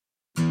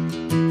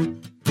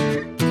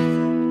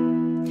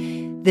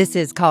This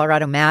is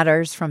Colorado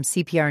Matters from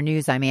CPR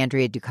News. I'm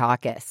Andrea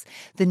Dukakis.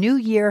 The new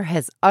year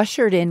has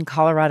ushered in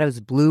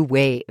Colorado's blue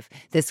wave.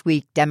 This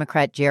week,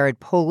 Democrat Jared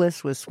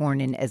Polis was sworn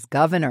in as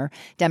governor.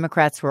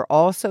 Democrats were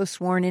also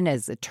sworn in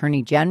as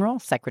Attorney General,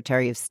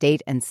 Secretary of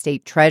State, and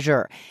State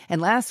Treasurer.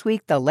 And last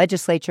week, the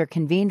legislature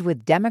convened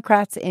with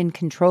Democrats in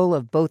control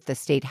of both the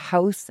state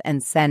House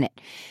and Senate.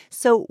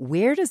 So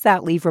where does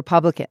that leave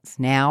Republicans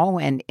now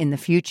and in the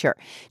future?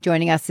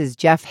 Joining us is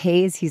Jeff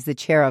Hayes. He's the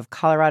chair of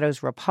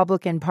Colorado's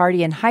Republican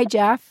Party. And hi,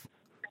 Jeff.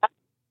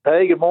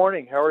 Hey, good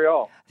morning. How are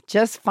y'all?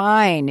 Just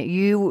fine.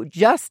 You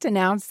just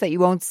announced that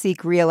you won't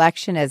seek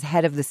re-election as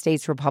head of the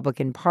state's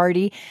Republican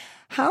Party.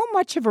 How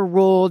much of a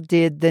role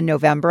did the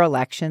November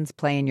elections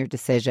play in your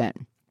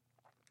decision?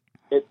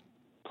 It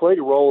played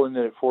a role in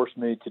that it forced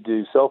me to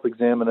do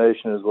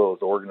self-examination as well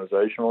as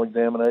organizational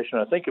examination.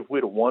 I think if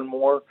we'd have won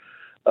more,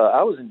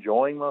 I was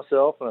enjoying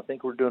myself, and I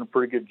think we're doing a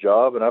pretty good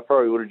job, and I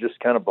probably would have just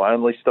kind of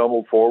blindly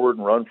stumbled forward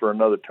and run for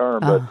another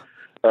term. But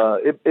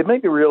it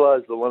made me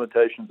realize the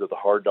limitations of the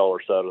hard dollar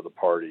side of the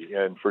party.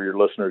 And for your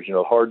listeners,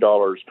 hard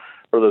dollars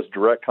are those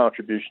direct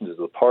contributions to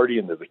the party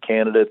and to the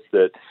candidates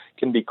that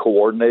can be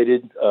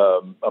coordinated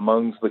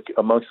amongst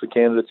the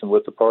candidates and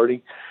with the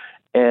party.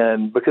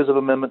 And because of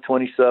Amendment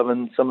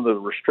 27, some of the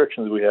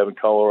restrictions we have in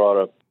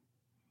Colorado,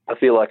 I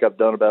feel like I've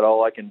done about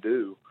all I can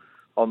do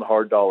on the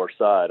hard dollar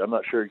side. I'm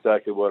not sure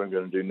exactly what I'm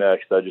going to do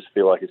next. I just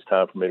feel like it's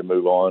time for me to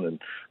move on and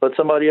let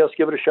somebody else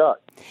give it a shot.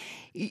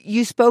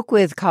 You spoke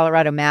with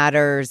Colorado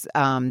Matters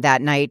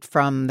that night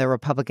from the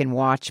Republican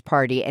Watch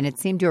Party, and it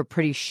seemed you were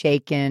pretty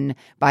shaken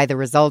by the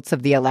results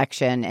of the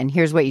election. And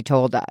here's what you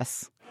told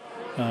us.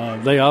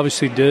 They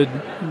obviously did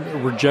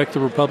reject the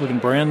Republican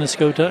brand this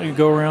go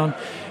around,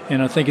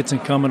 and I think it's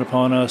incumbent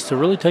upon us to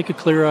really take a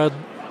clear-eyed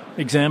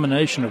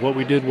examination of what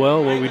we did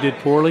well, what we did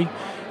poorly,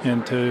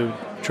 and to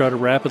try to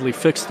rapidly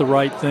fix the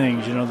right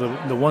things.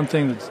 The one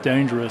thing that's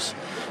dangerous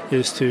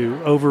is to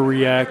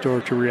overreact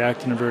or to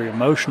react in a very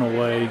emotional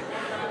way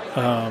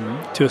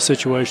to a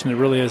situation that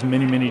really has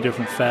many, many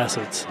different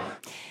facets.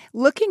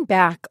 Looking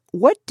back,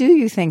 what do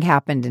you think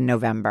happened in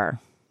November?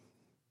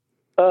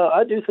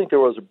 I do think there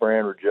was a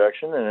brand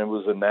rejection, and it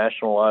was a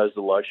nationalized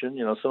election.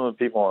 Some of the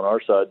people on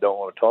our side don't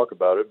want to talk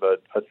about it,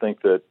 but I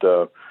think that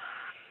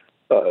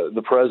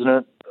the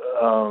president,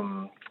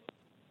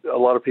 a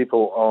lot of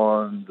people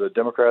on the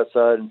Democrat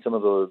side and some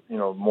of the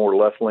more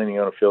left-leaning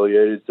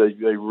unaffiliated,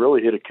 they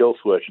really hit a kill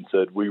switch and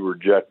said, we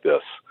reject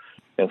this.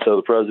 And so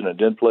the president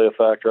did play a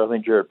factor. I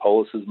think Jared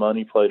Polis's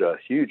money played a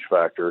huge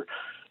factor.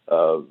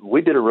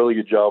 We did a really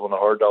good job on the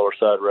hard dollar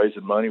side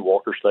raising money.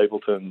 Walker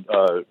Stapleton,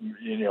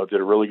 did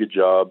a really good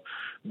job.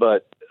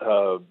 But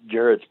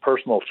Jared's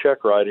personal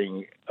check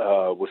writing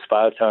was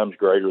 5 times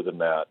greater than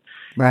that.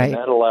 Right. And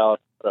that allowed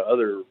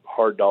other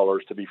hard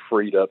dollars to be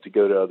freed up to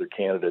go to other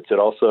candidates. It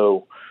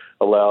also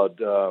allowed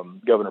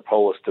Governor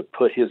Polis to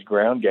put his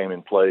ground game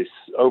in place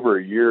over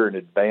a year in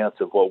advance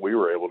of what we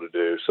were able to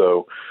do.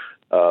 So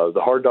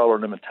the hard dollar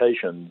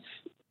limitations,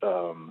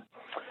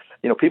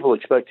 people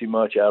expect too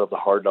much out of the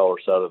hard dollar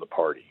side of the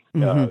party.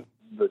 Mm-hmm.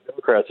 The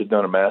Democrats have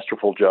done a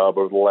masterful job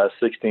over the last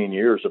 16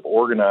 years of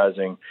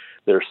organizing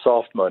their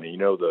soft money,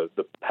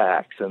 the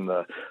PACs and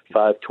the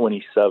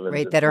 527s.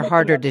 Right, that are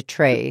harder to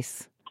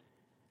trace.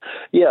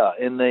 Yeah,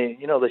 and they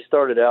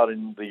started out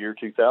in the year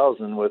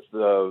 2000 with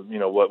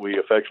what we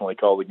affectionately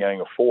call the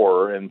Gang of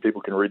Four, and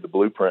people can read the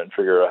blueprint and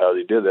figure out how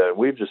they did that. And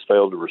we've just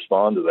failed to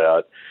respond to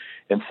that.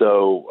 And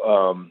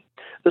so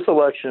this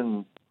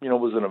election,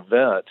 was an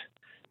event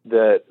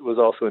that was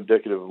also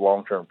indicative of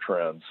long-term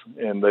trends,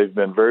 and they've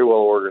been very well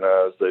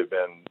organized. They've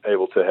been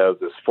able to have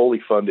this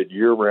fully funded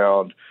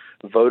year-round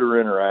voter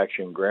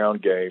interaction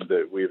ground game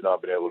that we have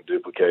not been able to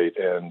duplicate.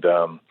 And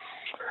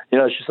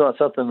it's just not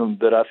something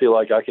that I feel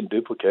like I can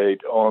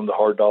duplicate on the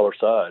hard dollar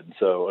side. And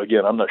so,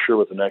 again, I'm not sure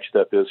what the next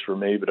step is for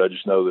me, but I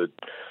just know that,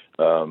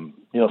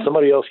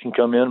 somebody else can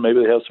come in.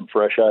 Maybe they have some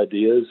fresh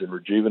ideas and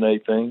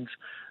rejuvenate things.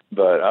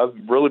 But I've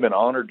really been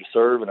honored to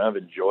serve, and I've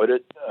enjoyed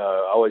it.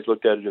 I always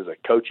looked at it as a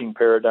coaching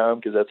paradigm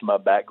because that's my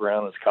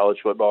background is college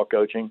football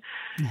coaching.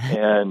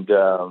 And,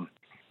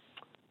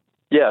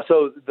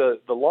 so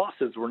the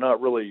losses were not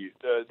really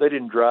they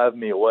didn't drive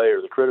me away,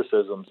 or the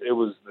criticisms. It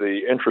was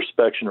the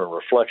introspection or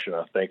reflection,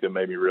 I think, that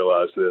made me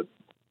realize that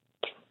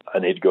I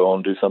need to go on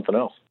and do something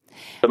else.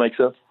 Does that make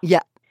sense? Yeah.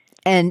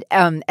 And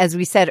as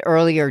we said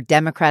earlier,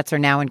 Democrats are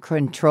now in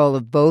control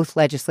of both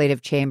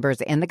legislative chambers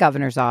and the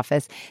governor's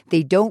office.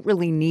 They don't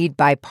really need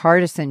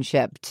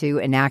bipartisanship to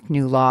enact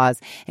new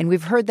laws. And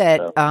we've heard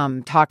that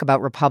talk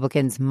about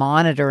Republicans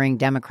monitoring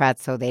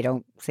Democrats so they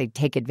don't,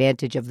 take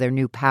advantage of their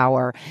new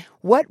power.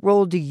 What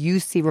role do you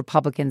see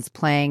Republicans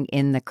playing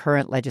in the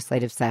current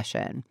legislative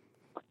session?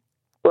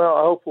 Well,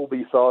 I hope we'll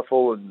be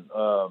thoughtful and,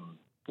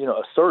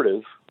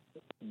 assertive,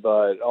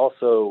 but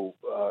also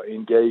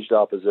engaged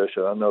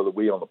opposition. I know that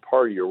we on the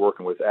party are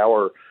working with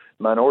our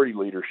minority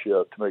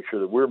leadership to make sure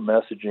that we're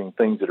messaging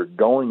things that are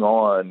going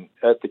on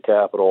at the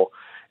Capitol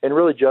and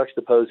really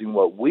juxtaposing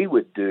what we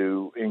would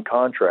do in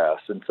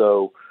contrast. And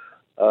so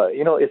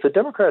if the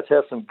Democrats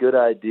have some good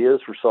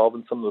ideas for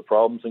solving some of the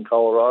problems in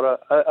Colorado,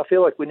 I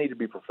feel like we need to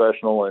be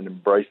professional and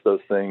embrace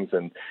those things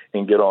and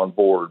get on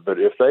board. But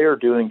if they are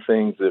doing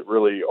things that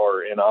really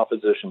are in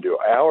opposition to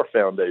our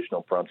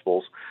foundational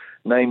principles,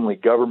 namely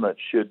government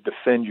should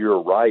defend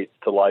your rights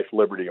to life,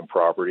 liberty, and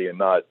property and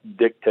not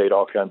dictate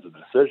all kinds of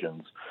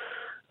decisions,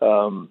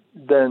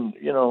 then,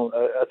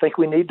 I think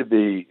we need to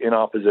be in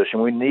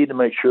opposition. We need to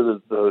make sure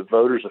that the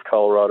voters of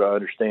Colorado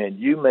understand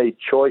you made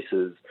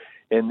choices,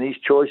 and these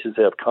choices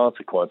have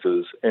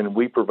consequences, and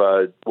we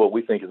provide what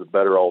we think is a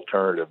better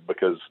alternative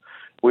because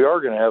we are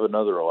going to have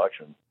another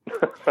election.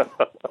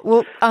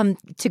 Well,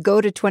 to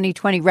go to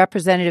 2020,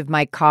 Representative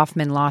Mike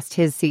Coffman lost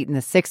his seat in the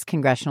 6th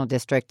Congressional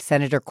District.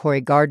 Senator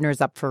Cory Gardner is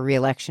up for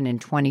re-election in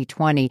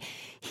 2020.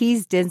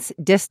 He's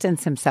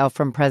distanced himself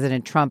from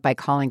President Trump by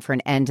calling for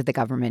an end to the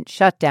government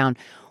shutdown.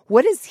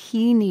 What does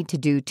he need to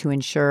do to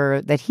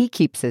ensure that he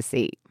keeps his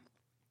seat?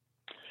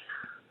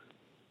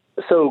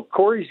 So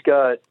Cory's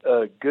got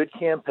a good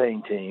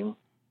campaign team.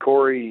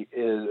 Cory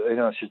is,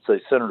 I should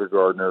say Senator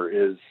Gardner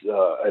is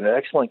an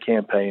excellent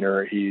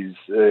campaigner. He's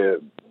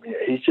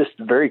just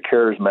very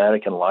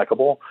charismatic and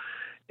likable,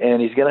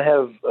 and he's going to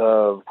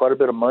have quite a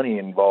bit of money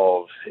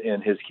involved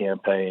in his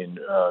campaign,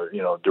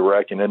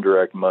 direct and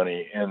indirect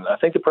money. And I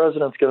think the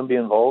president's going to be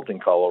involved in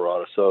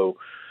Colorado. So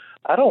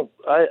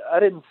I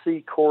didn't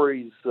see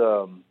Cory's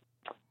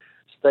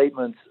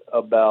statements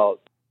about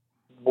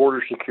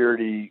border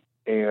security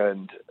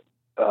and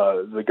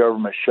the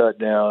government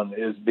shutdown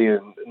as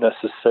being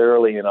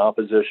necessarily in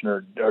opposition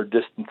or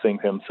distancing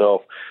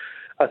himself.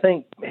 I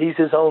think he's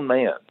his own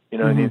man,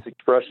 and he's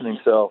expressing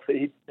himself.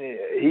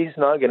 He's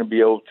not going to be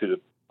able to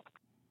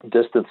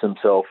distance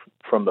himself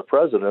from the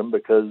president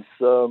because,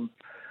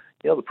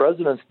 the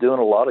president's doing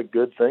a lot of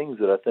good things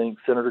that I think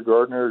Senator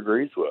Gardner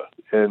agrees with.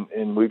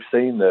 And we've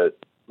seen that,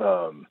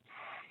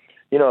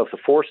 if the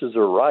forces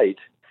are right,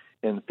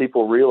 and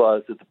people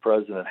realize that the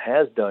president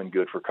has done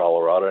good for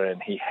Colorado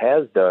and he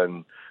has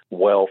done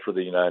well for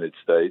the United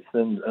States,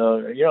 then,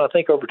 I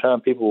think over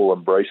time people will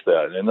embrace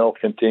that and they'll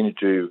continue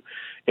to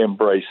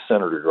embrace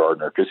Senator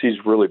Gardner because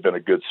he's really been a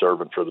good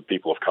servant for the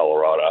people of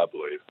Colorado, I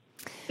believe,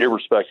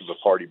 irrespective of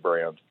party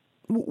brand.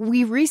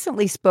 We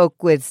recently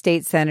spoke with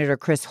State Senator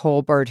Chris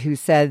Holbert, who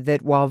said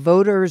that while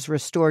voters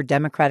restored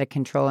Democratic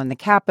control in the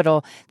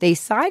Capitol, they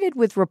sided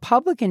with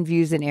Republican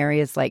views in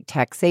areas like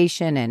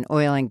taxation and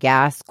oil and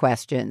gas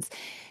questions.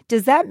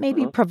 Does that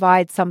maybe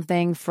provide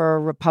something for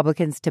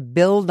Republicans to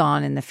build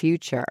on in the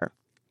future?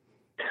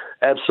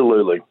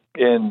 Absolutely.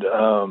 And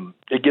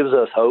it gives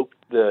us hope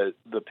that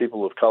the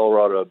people of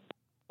Colorado,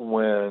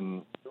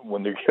 when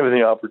they're given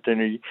the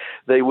opportunity,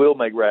 they will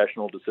make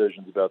rational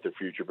decisions about their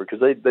future because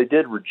they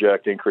did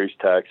reject increased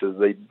taxes.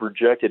 They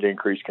rejected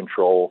increased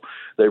control.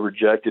 They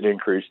rejected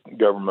increased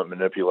government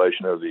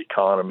manipulation of the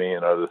economy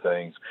and other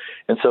things.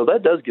 And so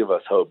that does give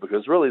us hope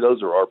because really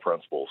those are our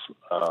principles.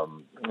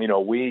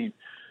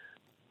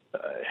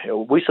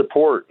 We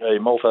support a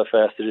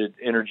multifaceted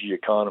energy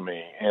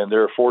economy, and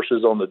there are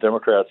forces on the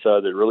Democrat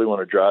side that really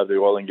want to drive the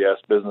oil and gas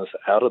business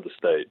out of the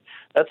state.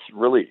 That's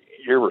really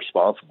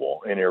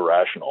irresponsible and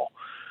irrational.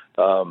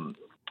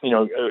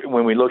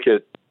 When we look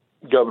at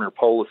Governor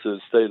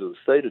Polis's State of the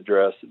State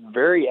address,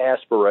 very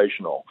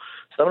aspirational.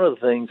 Some of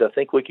the things I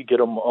think we could get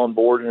them on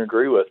board and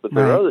agree with, but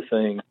there are other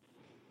things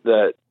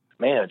that,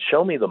 man,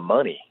 show me the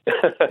money,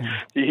 to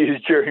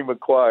use Jerry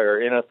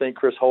McGuire. And I think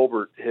Chris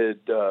Holbert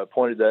had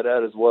pointed that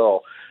out as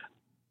well.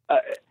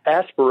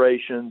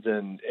 Aspirations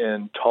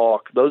and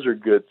talk, those are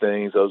good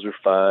things. Those are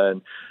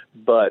fine.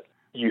 But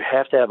you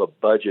have to have a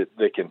budget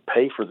that can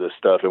pay for this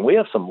stuff. And we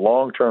have some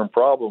long-term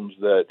problems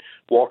that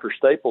Walker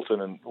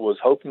Stapleton was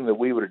hoping that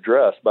we would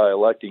address by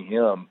electing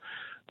him.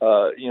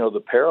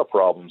 The para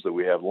problems that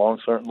we have,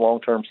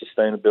 long-term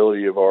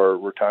sustainability of our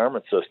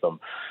retirement system.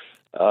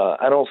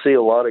 I don't see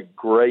a lot of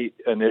great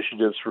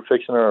initiatives for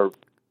fixing our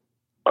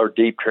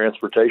deep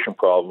transportation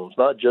problems,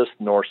 not just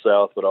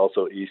north-south, but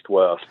also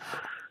east-west.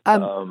 I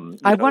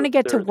want to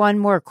get to one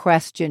more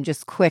question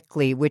just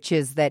quickly, which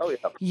is that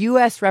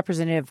U.S.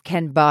 Representative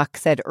Ken Buck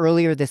said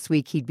earlier this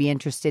week he'd be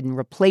interested in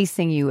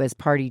replacing you as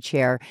party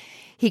chair.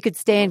 He could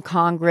stay in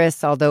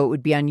Congress, although it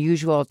would be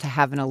unusual to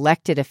have an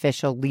elected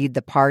official lead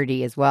the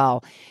party as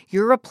well.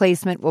 Your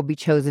replacement will be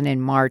chosen in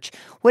March.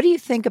 What do you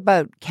think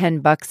about Ken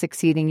Buck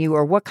succeeding you,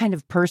 or what kind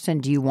of person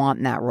do you want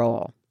in that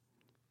role?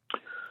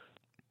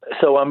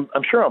 So I'm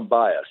sure I'm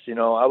biased.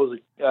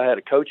 I had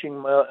a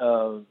coaching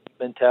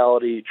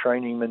mentality,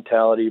 training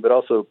mentality, but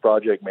also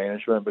project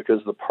management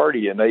because the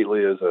party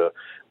innately is a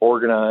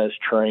organized,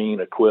 train,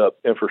 equip,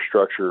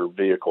 infrastructure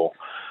vehicle.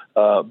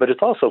 But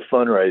it's also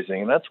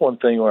fundraising, and that's one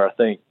thing where I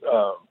think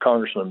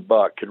Congressman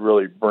Buck could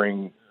really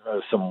bring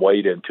some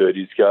weight into it.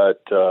 He's got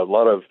a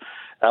lot of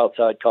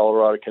outside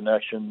Colorado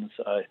connections.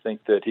 I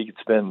think that he could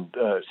spend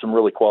some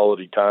really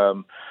quality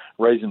time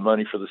raising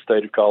money for the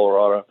state of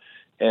Colorado.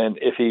 And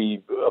if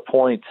he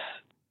appoints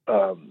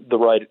the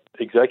right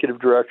executive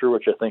director,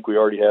 which I think we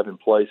already have in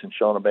place in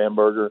Shauna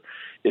Bamberger,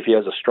 if he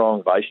has a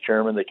strong vice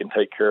chairman that can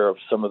take care of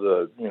some of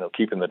the,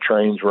 keeping the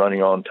trains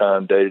running on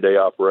time, day-to-day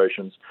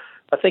operations,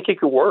 I think it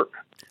could work.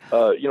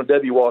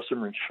 Debbie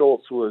Wasserman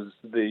Schultz was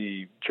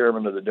the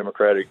chairman of the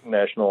Democratic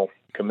National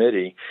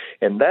Committee,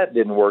 and that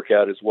didn't work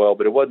out as well,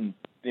 but it wasn't,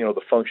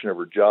 the function of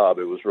her job.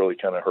 It was really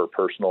kind of her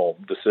personal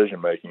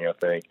decision-making, I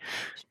think.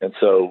 And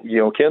so,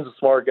 Ken's a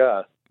smart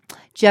guy.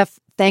 Jeff,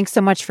 thanks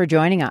so much for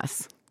joining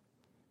us.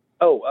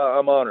 Oh,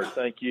 I'm honored.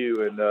 Thank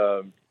you.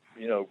 And,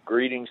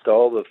 greetings to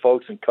all the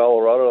folks in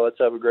Colorado. Let's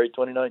have a great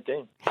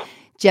 2019.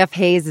 Jeff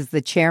Hayes is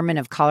the chairman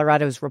of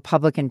Colorado's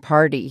Republican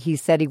Party. He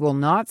said he will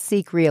not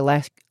seek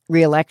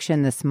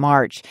re-election this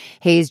March.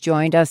 Hayes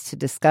joined us to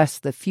discuss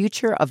the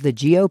future of the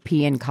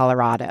GOP in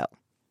Colorado.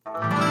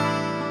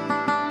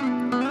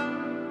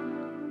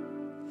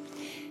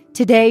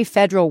 Today,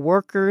 federal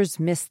workers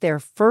missed their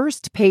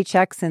first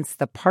paycheck since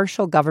the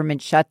partial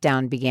government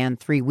shutdown began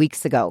 3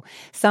 weeks ago.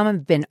 Some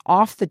have been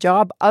off the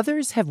job.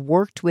 Others have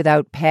worked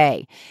without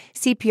pay.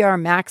 CPR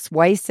Max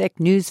Wysick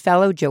News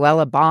fellow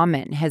Joella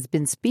Bauman has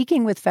been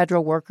speaking with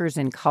federal workers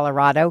in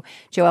Colorado.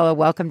 Joella,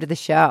 welcome to the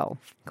show.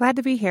 Glad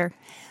to be here.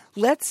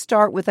 Let's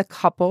start with a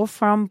couple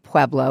from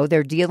Pueblo.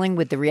 They're dealing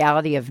with the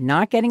reality of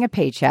not getting a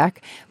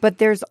paycheck, but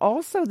there's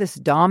also this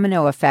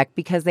domino effect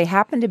because they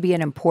happen to be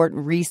an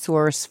important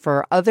resource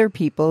for other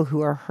people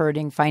who are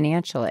hurting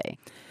financially.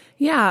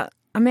 Yeah.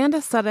 Amanda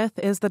Suddeth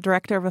is the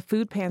director of a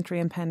food pantry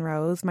in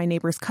Penrose, My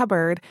Neighbor's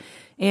Cupboard,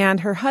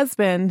 and her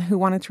husband, who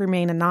wanted to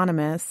remain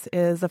anonymous,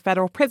 is a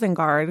federal prison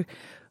guard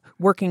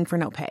working for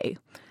no pay.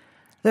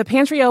 The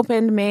pantry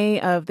opened May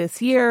of this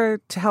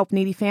year to help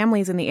needy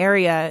families in the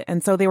area,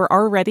 and so they were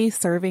already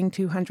serving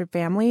 200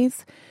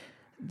 families.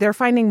 They're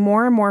finding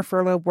more and more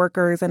furloughed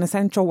workers and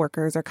essential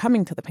workers are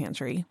coming to the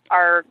pantry.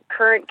 Our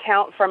current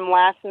count from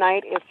last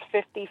night is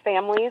 50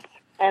 families,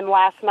 and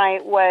last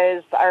night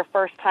was our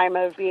first time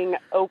of being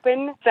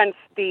open since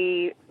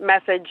the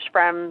message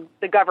from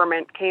the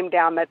government came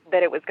down that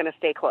it was going to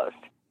stay closed.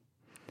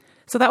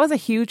 So that was a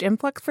huge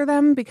influx for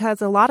them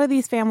because a lot of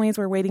these families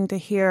were waiting to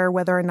hear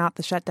whether or not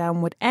the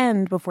shutdown would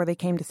end before they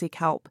came to seek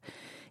help.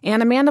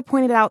 And Amanda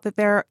pointed out that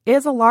there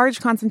is a large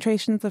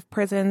concentration of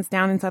prisons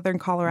down in southern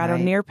Colorado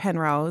near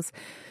Penrose.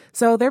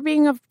 So they're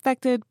being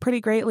affected pretty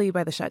greatly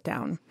by the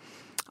shutdown.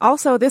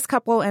 Also, this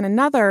couple and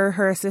another,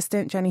 her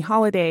assistant, Jenny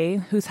Holiday,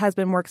 whose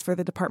husband works for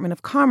the Department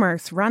of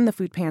Commerce, run the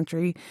food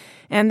pantry,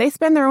 and they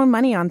spend their own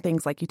money on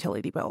things like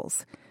utility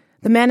bills.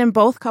 The men in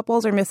both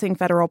couples are missing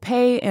federal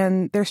pay,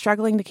 and they're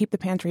struggling to keep the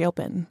pantry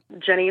open.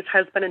 Jenny's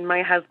husband and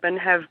my husband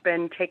have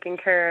been taking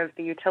care of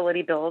the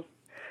utility bills.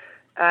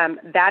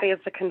 That is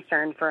a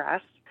concern for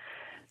us.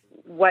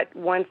 What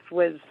once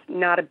was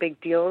not a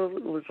big deal,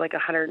 it was like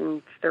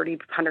 $130,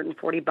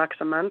 $140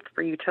 a month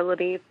for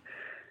utilities.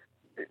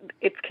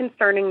 It's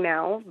concerning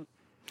now.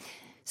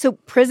 So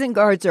prison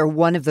guards are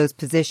one of those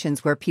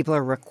positions where people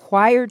are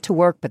required to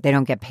work, but they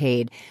don't get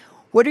paid.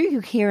 What are you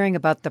hearing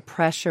about the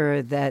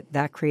pressure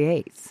that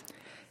creates?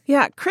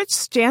 Yeah,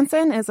 Chris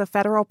Jansen is a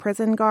federal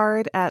prison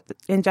guard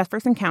in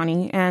Jefferson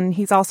County, and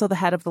he's also the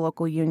head of the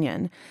local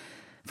union.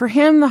 For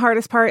him, the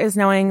hardest part is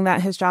knowing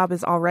that his job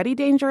is already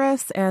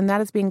dangerous, and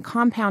that is being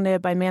compounded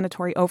by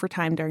mandatory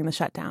overtime during the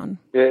shutdown.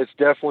 It's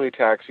definitely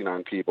taxing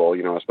on people,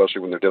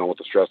 especially when they're dealing with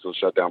the stress of the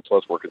shutdown,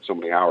 plus working so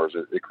many hours.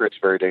 It creates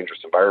a very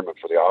dangerous environment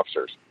for the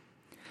officers.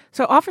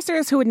 So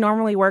officers who would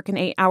normally work an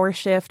 8-hour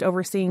shift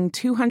overseeing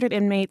 200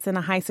 inmates in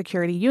a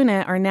high-security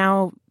unit are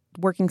now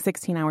working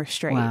 16 hours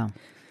straight. Wow.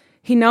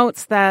 He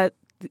notes that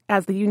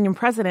as the union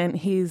president,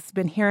 he's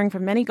been hearing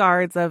from many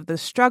guards of the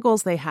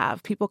struggles they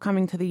have, people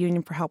coming to the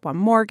union for help on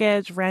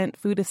mortgage, rent,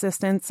 food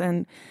assistance,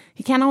 and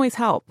he can't always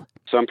help.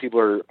 Some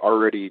people are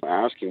already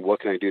asking,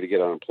 what can I do to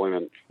get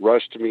unemployment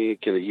rushed to me?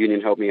 Can the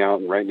union help me out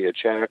and write me a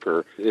check?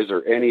 Or is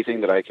there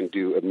anything that I can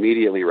do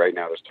immediately right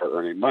now to start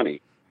earning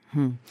money?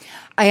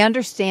 I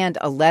understand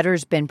a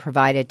letter's been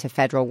provided to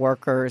federal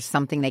workers,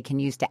 something they can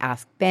use to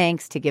ask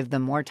banks to give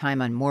them more time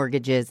on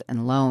mortgages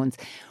and loans.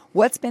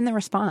 What's been the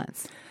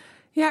response?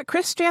 Yeah,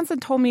 Chris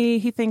Jansen told me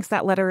he thinks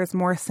that letter is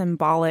more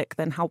symbolic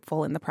than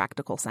helpful in the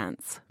practical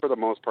sense. For the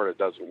most part, it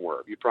doesn't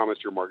work. You promise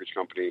your mortgage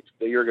company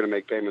that you're going to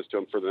make payments to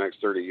them for the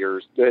next 30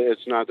 years.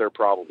 It's not their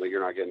problem that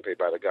you're not getting paid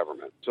by the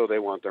government, so they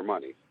want their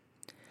money.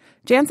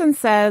 Jansen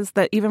says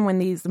that even when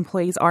these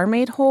employees are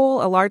made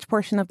whole, a large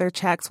portion of their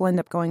checks will end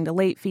up going to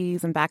late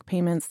fees and back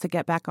payments to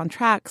get back on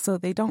track, so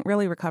they don't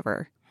really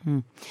recover.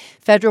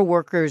 Federal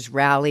workers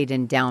rallied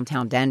in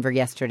downtown Denver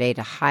yesterday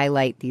to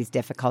highlight these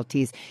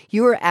difficulties.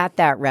 You were at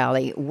that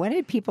rally. What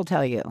did people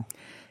tell you?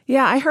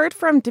 Yeah, I heard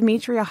from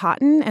Demetria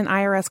Houghton, an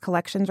IRS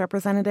collections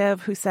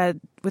representative, who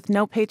said with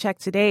no paycheck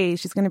today,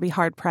 she's going to be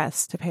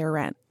hard-pressed to pay her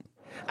rent.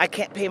 I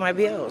can't pay my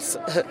bills.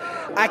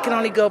 I can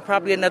only go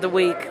probably another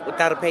week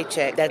without a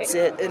paycheck. That's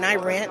it. And I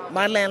rent.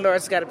 My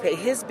landlord's got to pay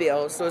his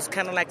bills, so it's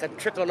kind of like a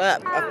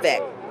trickle-up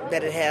effect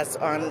that it has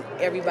on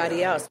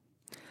everybody else.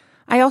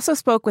 I also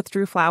spoke with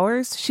Drew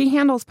Flowers. She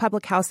handles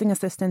public housing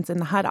assistance in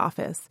the HUD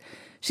office.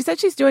 She said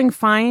she's doing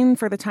fine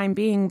for the time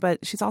being,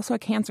 but she's also a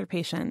cancer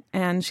patient,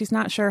 and she's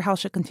not sure how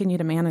she'll continue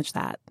to manage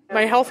that.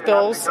 My health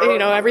bills,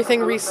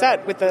 everything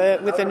reset with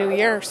the new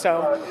year,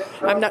 so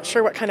I'm not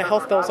sure what kind of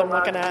health bills I'm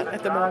looking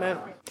at the moment.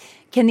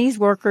 Can these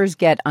workers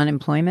get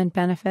unemployment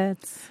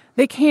benefits?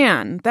 They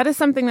can. That is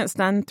something that's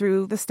done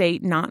through the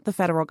state, not the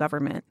federal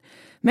government.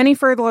 Many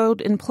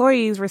furloughed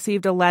employees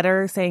received a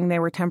letter saying they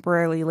were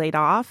temporarily laid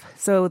off,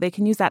 so they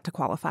can use that to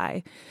qualify,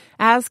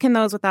 as can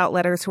those without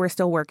letters who are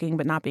still working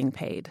but not being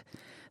paid.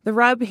 The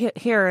rub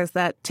here is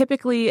that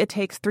typically it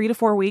takes 3 to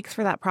 4 weeks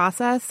for that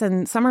process,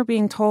 and some are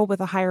being told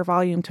with a higher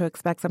volume to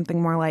expect something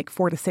more like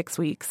 4 to 6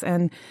 weeks.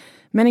 And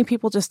many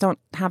people just don't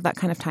have that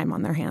kind of time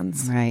on their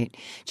hands. Right.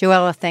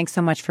 Joella, thanks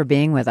so much for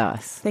being with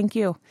us. Thank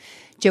you.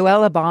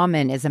 Joella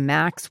Bauman is a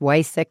Max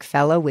Weisick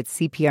Fellow with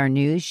CPR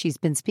News. She's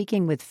been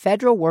speaking with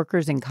federal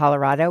workers in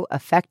Colorado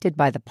affected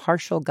by the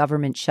partial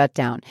government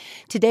shutdown.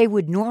 Today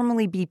would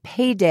normally be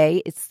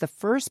payday. It's the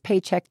first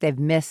paycheck they've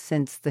missed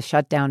since the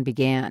shutdown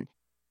began.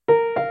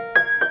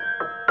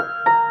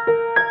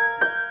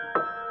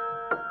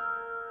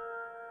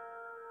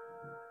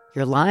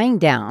 You're lying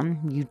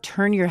down, you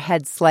turn your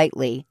head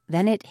slightly,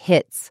 then it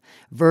hits.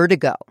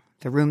 Vertigo.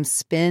 The room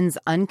spins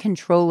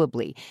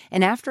uncontrollably,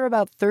 and after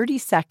about 30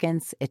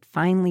 seconds, it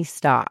finally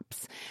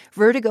stops.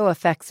 Vertigo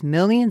affects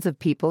millions of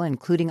people,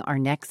 including our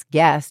next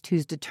guest,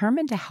 who's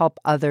determined to help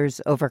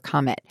others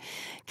overcome it.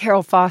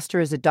 Carol Foster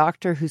is a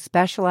doctor who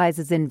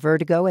specializes in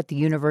vertigo at the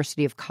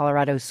University of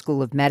Colorado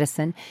School of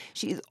Medicine.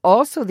 She's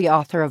also the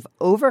author of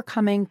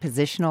Overcoming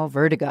Positional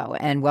Vertigo.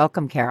 And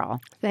welcome, Carol.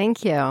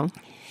 Thank you.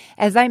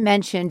 As I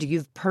mentioned,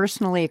 you've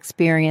personally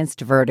experienced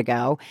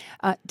vertigo.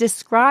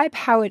 Describe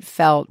how it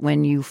felt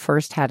when you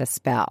first had a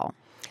spell.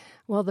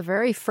 Well, the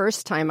very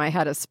first time I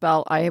had a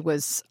spell, I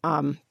was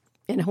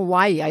in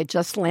Hawaii. I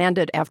just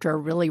landed after a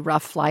really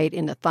rough flight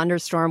in a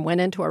thunderstorm,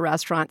 went into a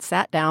restaurant,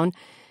 sat down,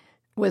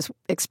 was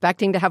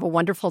expecting to have a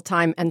wonderful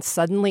time, and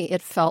suddenly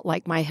it felt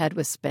like my head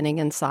was spinning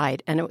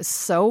inside. And it was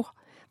so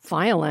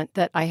violent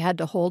that I had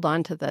to hold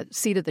on to the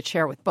seat of the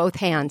chair with both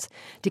hands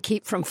to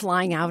keep from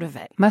flying out of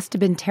it. Must have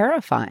been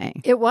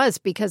terrifying. It was,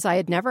 because I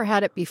had never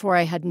had it before.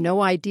 I had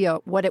no idea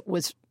what it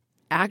was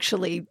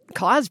actually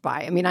caused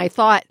by. I mean, I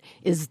thought,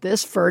 is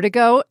this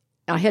vertigo?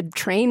 I had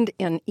trained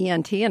in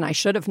ENT and I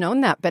should have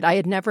known that, but I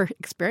had never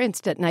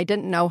experienced it and I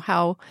didn't know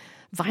how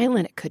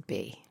violent it could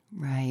be.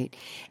 Right.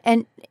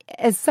 And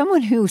as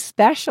someone who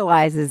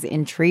specializes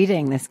in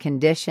treating this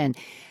condition,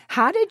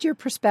 how did your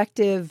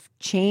perspective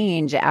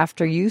change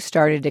after you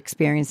started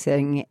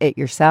experiencing it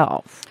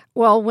yourself?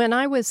 Well, when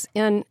I was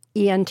in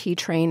ENT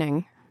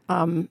training,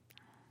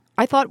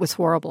 I thought it was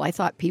horrible. I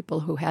thought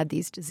people who had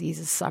these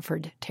diseases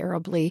suffered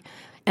terribly.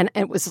 And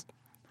it was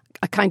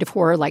a kind of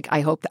horror, like,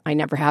 I hope that I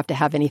never have to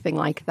have anything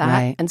like that.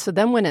 Right. And so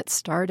then when it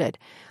started,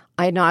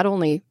 I not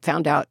only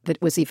found out that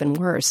it was even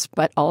worse,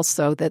 but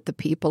also that the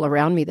people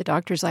around me, the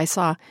doctors I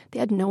saw, they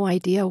had no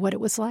idea what it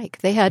was like.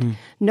 They had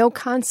no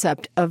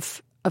concept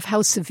of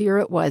how severe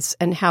it was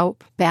and how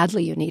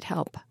badly you need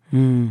help.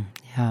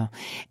 Yeah.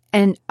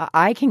 And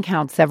I can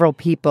count several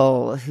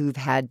people who've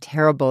had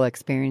terrible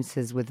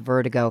experiences with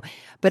vertigo,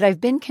 but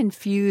I've been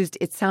confused.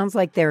 It sounds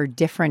like there are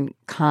different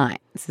kinds.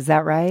 Is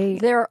that right?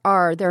 There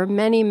are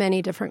many,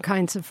 many different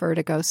kinds of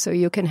vertigo. So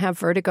you can have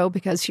vertigo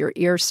because your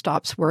ear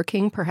stops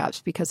working,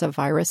 perhaps because a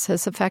virus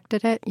has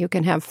affected it. You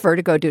can have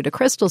vertigo due to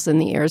crystals in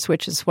the ears,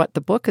 which is what the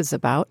book is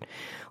about.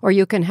 Or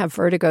you can have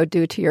vertigo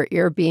due to your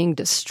ear being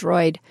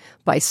destroyed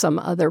by some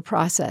other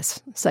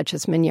process, such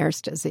as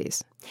Meniere's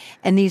disease.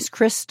 And these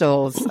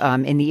crystals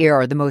in the ear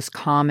are the most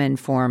common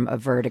form of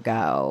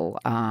vertigo,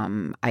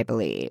 I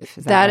believe.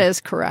 That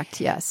is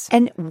correct, yes.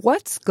 And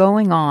what's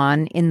going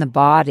on in the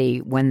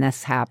body when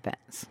this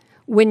happens?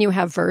 When you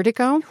have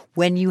vertigo?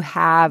 When you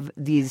have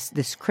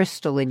this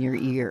crystal in your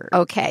ear.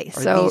 Okay.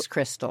 Or these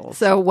crystals.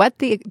 So what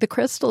the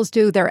crystals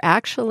do, they're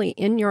actually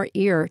in your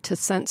ear to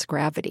sense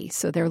gravity.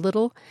 So they're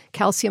little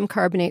calcium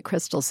carbonate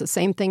crystals, the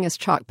same thing as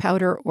chalk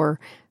powder or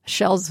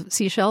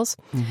seashells.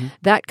 Mm-hmm.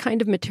 That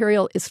kind of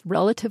material is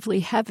relatively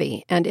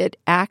heavy, and it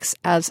acts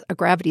as a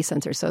gravity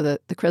sensor. So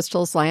the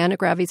crystals lie on a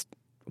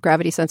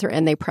gravity sensor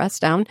and they press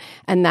down,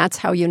 and that's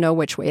how you know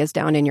which way is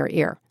down in your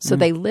ear. So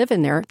they live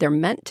in there. They're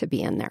meant to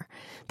be in there.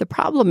 The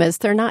problem is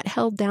they're not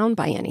held down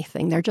by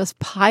anything. They're just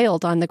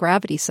piled on the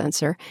gravity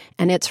sensor,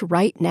 and it's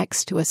right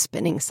next to a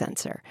spinning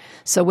sensor.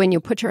 So when you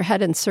put your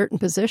head in certain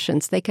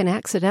positions, they can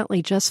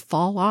accidentally just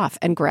fall off,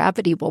 and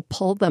gravity will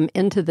pull them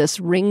into this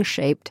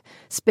ring-shaped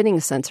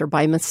spinning sensor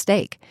by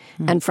mistake.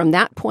 And from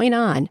that point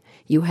on,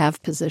 you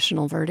have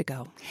positional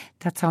vertigo.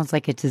 That sounds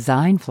like a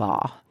design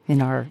flaw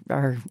in our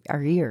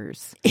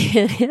ears.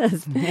 It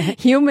is.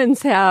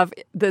 Humans have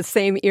the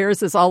same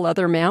ears as all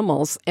other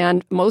mammals,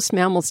 and most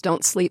mammals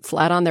don't sleep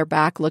flat on their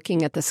back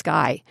looking at the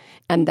sky,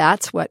 and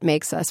that's what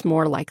makes us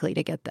more likely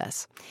to get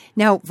this.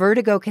 Now,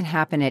 vertigo can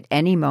happen at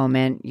any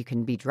moment. You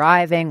can be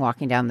driving,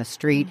 walking down the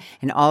street,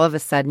 and all of a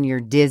sudden you're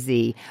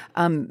dizzy.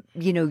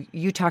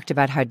 You talked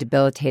about how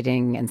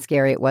debilitating and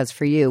scary it was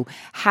for you.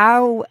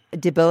 How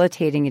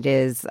debilitating it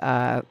is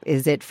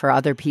it for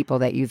other people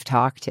that you've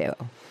talked to?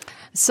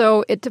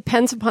 So it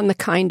depends upon the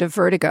kind of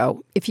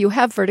vertigo. If you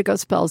have vertigo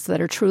spells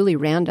that are truly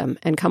random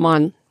and come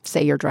on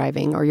say you're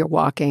driving or you're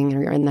walking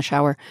or you're in the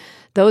shower,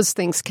 those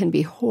things can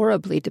be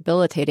horribly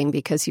debilitating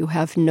because you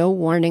have no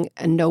warning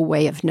and no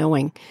way of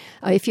knowing.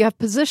 If you have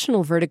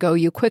positional vertigo,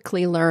 you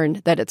quickly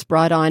learn that it's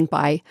brought on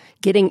by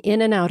getting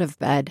in and out of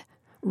bed,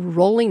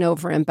 rolling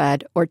over in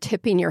bed, or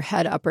tipping your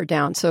head up or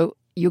down. So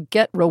you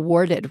get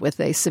rewarded with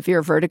a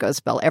severe vertigo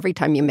spell every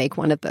time you make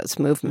one of those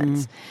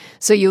movements.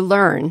 So you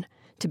learn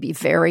to be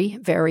very,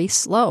 very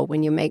slow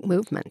when you make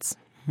movements.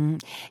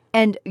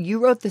 And you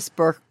wrote this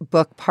book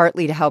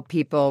partly to help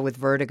people with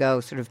vertigo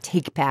sort of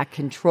take back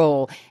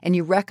control. And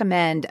you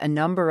recommend a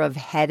number of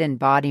head and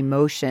body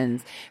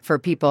motions for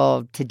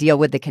people to deal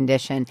with the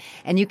condition.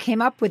 And you came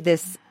up with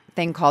this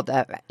thing called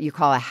you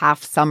call a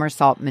half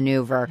somersault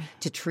maneuver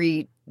to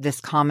treat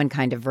this common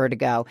kind of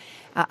vertigo.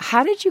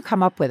 How did you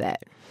come up with it?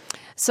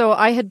 So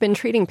I had been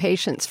treating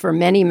patients for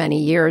many,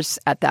 many years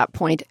at that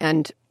point,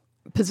 and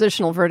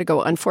positional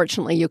vertigo,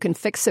 unfortunately, you can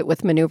fix it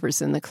with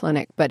maneuvers in the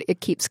clinic, but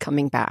it keeps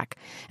coming back.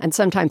 And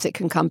sometimes it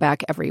can come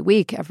back every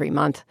week, every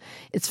month.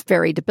 It's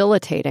very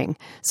debilitating.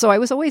 So I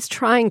was always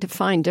trying to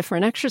find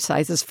different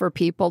exercises for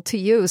people to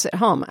use at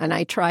home. And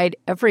I tried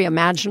every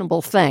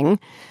imaginable thing,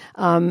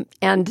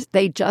 and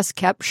they just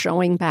kept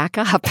showing back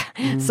up.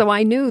 So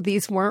I knew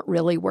these weren't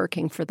really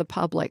working for the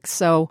public.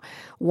 So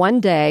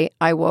one day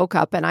I woke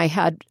up and I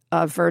had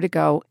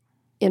vertigo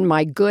in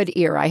my good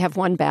ear. I have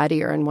one bad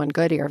ear and one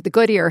good ear. The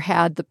good ear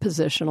had the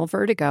positional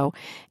vertigo,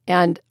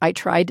 and I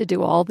tried to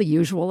do all the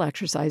usual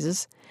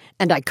exercises,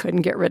 and I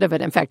couldn't get rid of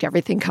it. In fact,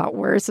 everything got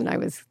worse, and I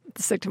was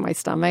sick to my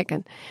stomach.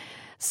 And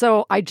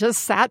so I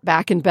just sat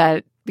back in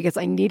bed because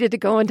I needed to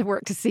go into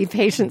work to see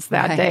patients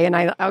that day.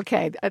 And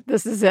okay,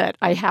 this is it.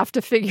 I have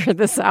to figure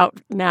this out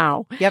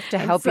now. You have to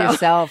help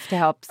yourself to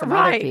help some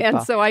other people.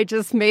 And so I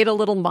just made a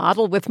little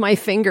model with my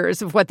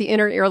fingers of what the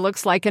inner ear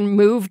looks like and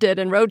moved it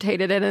and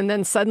rotated it. And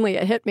then suddenly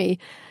it hit me.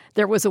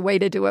 There was a way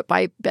to do it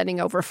by bending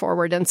over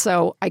forward. And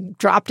so I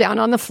dropped down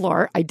on the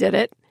floor. I did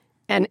it,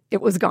 and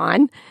it was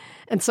gone.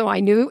 And so I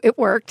knew it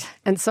worked.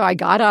 And so I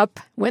got up,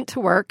 went to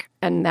work.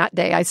 And that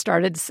day I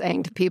started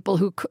saying to people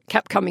who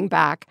kept coming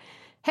back,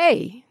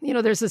 hey,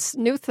 there's this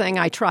new thing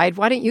I tried.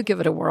 Why don't you give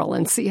it a whirl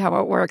and see how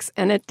it works?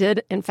 And it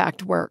did, in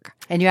fact, work.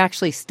 And you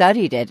actually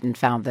studied it and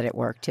found that it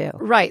worked, too.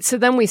 Right. So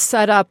then we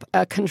set up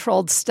a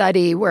controlled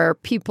study where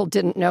people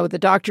didn't know, the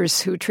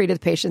doctors who treated the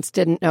patients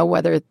didn't know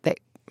whether they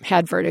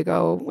had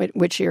vertigo,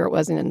 which year it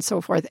was, and so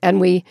forth. And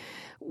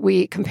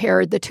we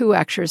compared the two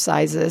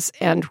exercises,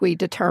 and we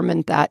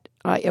determined that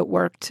it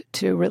worked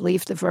to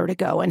relieve the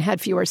vertigo and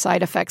had fewer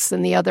side effects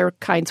than the other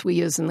kinds we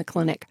use in the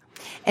clinic.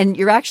 And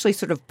you're actually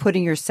sort of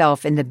putting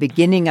yourself in the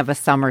beginning of a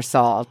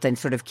somersault and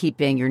sort of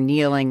you're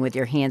kneeling with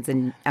your hands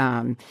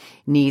and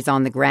knees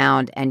on the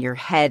ground, and your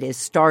head is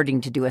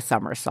starting to do a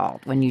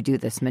somersault when you do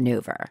this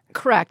maneuver.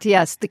 Correct,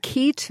 yes. The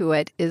key to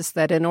it is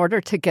that in order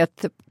to get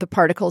the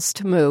particles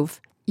to move,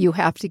 you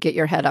have to get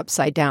your head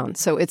upside down.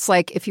 So it's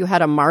like if you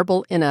had a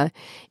marble in a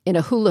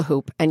hula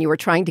hoop and you were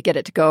trying to get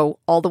it to go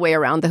all the way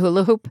around the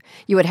hula hoop,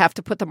 you would have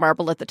to put the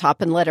marble at the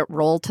top and let it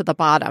roll to the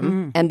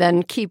bottom and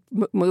then keep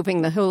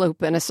moving the hula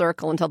hoop in a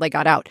circle until they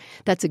got out.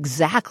 That's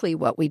exactly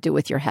what we do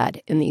with your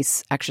head in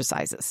these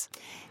exercises.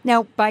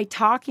 Now, by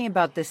talking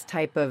about this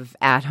type of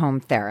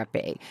at-home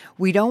therapy,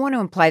 we don't want to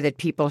imply that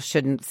people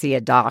shouldn't see a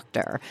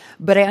doctor,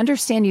 but I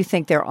understand you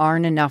think there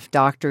aren't enough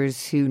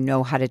doctors who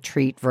know how to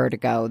treat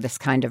vertigo, this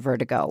kind of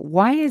vertigo.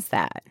 Why is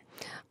that?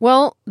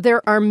 Well,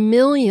 there are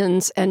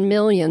millions and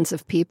millions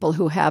of people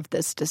who have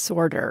this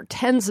disorder,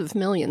 tens of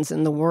millions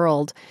in the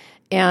world,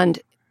 and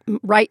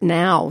right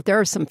now, there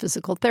are some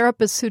physical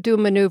therapists who do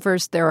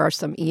maneuvers. There are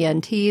some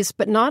ENTs,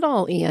 but not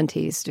all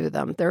ENTs do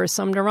them. There are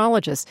some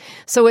neurologists.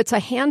 So it's a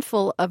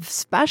handful of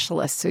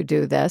specialists who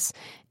do this,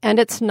 and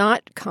it's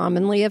not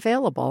commonly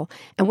available.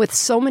 And with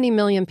so many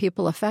million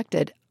people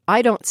affected,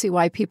 I don't see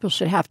why people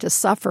should have to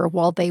suffer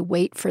while they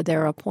wait for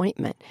their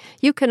appointment.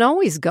 You can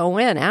always go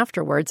in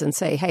afterwards and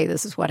say, hey,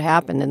 this is what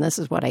happened and this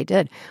is what I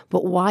did.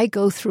 But why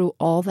go through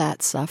all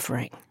that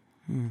suffering?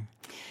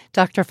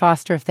 Dr.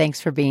 Foster,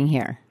 thanks for being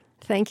here.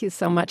 Thank you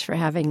so much for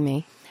having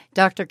me.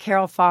 Dr.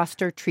 Carol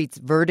Foster treats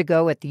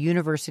vertigo at the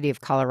University of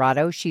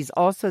Colorado. She's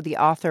also the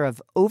author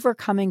of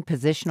Overcoming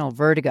Positional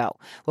Vertigo.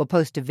 We'll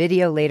post a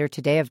video later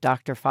today of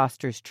Dr.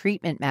 Foster's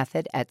treatment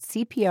method at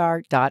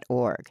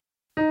CPR.org.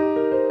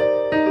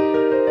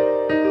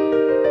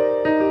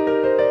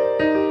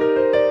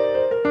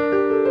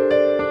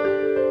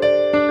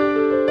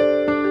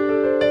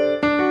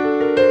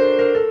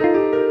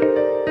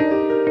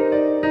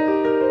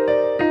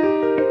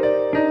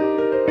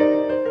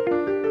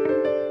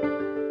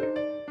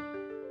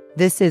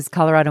 This is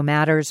Colorado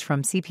Matters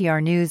from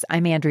CPR News.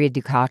 I'm Andrea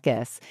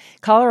Dukakis.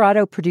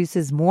 Colorado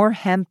produces more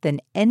hemp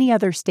than any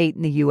other state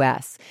in the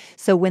U.S.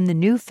 So when the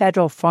new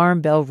federal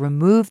farm bill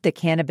removed the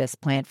cannabis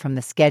plant from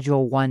the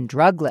Schedule I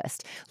drug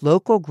list,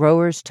 local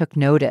growers took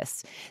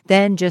notice.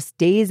 Then, just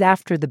days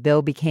after the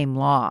bill became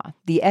law,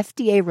 the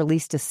FDA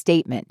released a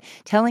statement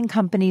telling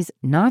companies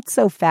not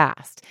so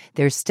fast.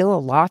 There's still a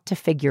lot to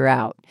figure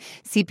out.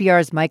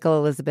 CPR's Michael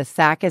Elizabeth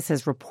Sakis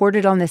has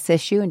reported on this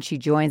issue, and she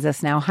joins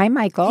us now. Hi,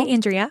 Michael. Hey,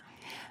 Andrea.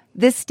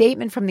 This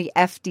statement from the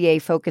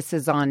FDA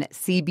focuses on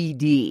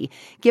CBD.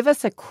 Give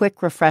us a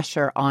quick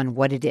refresher on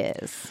what it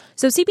is.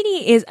 So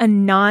CBD is a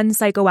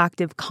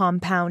non-psychoactive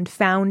compound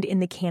found in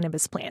the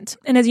cannabis plant.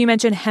 And as you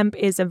mentioned, hemp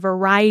is a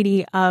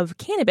variety of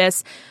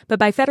cannabis, but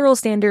by federal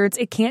standards,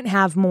 it can't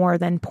have more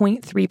than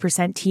 0.3%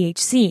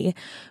 THC,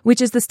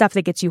 which is the stuff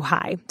that gets you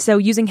high. So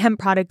using hemp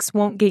products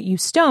won't get you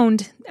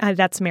stoned.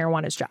 That's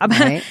marijuana's job.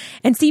 Right.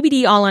 And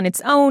CBD all on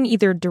its own,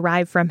 either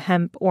derived from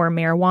hemp or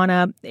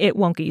marijuana, it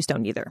won't get you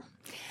stoned either.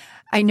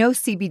 I know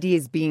CBD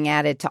is being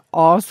added to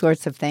all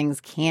sorts of things,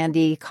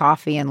 candy,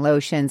 coffee, and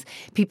lotions.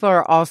 People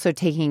are also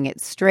taking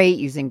it straight,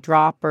 using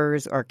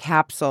droppers or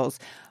capsules.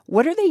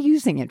 What are they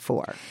using it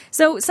for?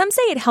 So some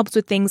say it helps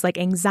with things like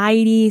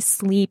anxiety,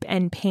 sleep,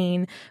 and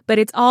pain, but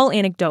it's all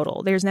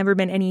anecdotal. There's never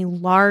been any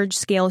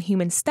large-scale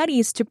human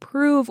studies to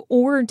prove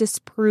or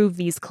disprove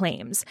these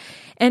claims.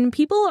 And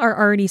people are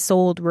already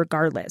sold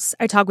regardless.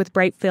 I talked with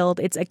Brightfield.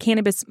 It's a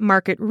cannabis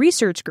market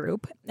research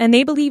group, and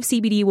they believe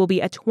CBD will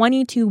be a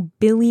 $22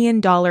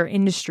 billion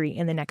industry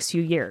in the next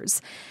few years.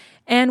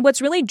 And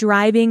what's really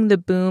driving the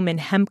boom in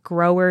hemp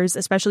growers,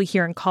 especially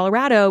here in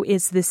Colorado,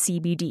 is the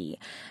CBD.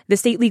 The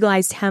state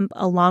legalized hemp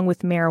along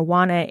with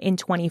marijuana in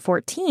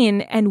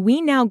 2014, and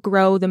we now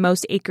grow the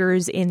most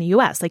acres in the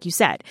U.S., like you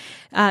said.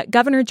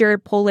 Governor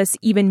Jared Polis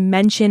even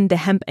mentioned the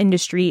hemp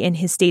industry in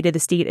his State of the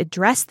State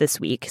address this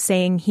week,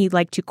 saying he'd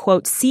like to,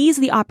 quote, seize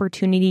the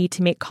opportunity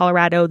to make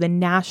Colorado the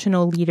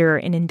national leader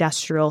in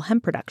industrial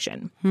hemp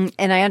production.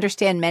 And I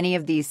understand many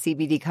of these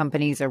CBD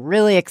companies are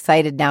really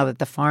excited now that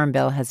the Farm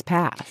Bill has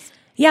passed.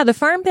 Yeah, the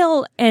Farm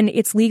Bill and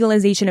its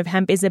legalization of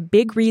hemp is a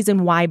big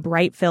reason why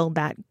Brightfield,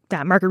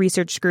 that market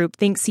research group,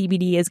 thinks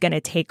CBD is going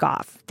to take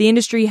off. The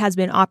industry has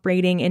been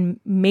operating in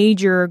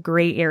major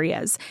gray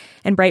areas,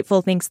 and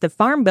Brightfield thinks the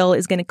Farm Bill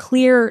is going to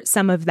clear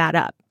some of that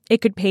up.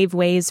 It could pave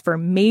ways for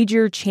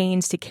major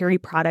chains to carry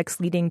products,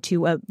 leading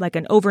to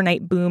an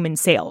overnight boom in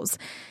sales.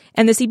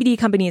 And the CBD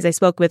companies I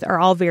spoke with are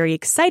all very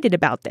excited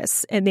about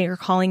this, and they are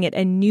calling it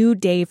a new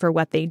day for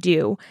what they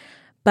do.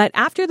 But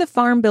after the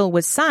Farm Bill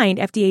was signed,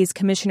 FDA's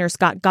Commissioner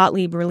Scott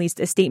Gottlieb released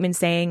a statement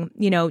saying,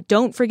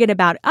 don't forget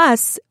about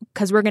us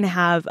because we're going to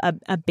have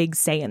a big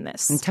say in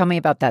this. And tell me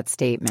about that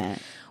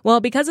statement. Well,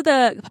 because of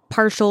the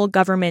partial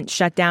government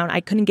shutdown, I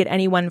couldn't get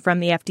anyone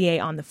from the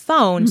FDA on the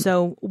phone.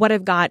 So what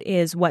I've got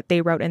is what they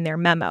wrote in their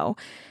memo.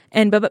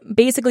 But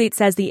basically it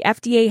says the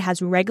FDA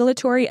has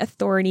regulatory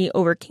authority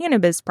over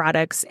cannabis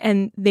products,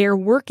 and they're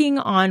working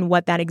on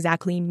what that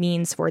exactly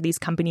means for these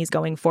companies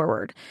going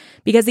forward.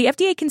 Because the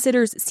FDA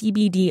considers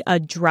CBD a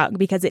drug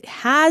because it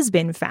has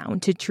been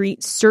found to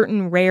treat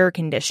certain rare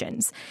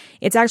conditions.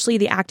 It's actually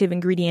the active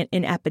ingredient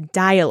in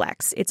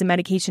Epidiolex. It's a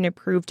medication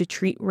approved to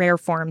treat rare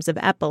forms of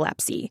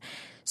epilepsy.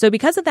 So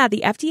because of that,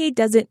 the FDA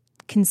doesn't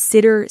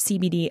consider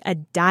CBD a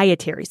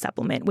dietary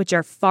supplement, which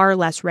are far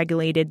less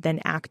regulated than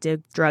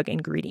active drug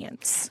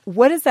ingredients.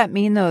 What does that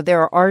mean, though?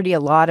 There are already a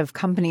lot of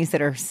companies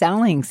that are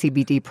selling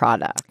CBD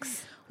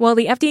products. Well,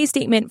 the FDA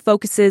statement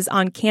focuses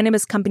on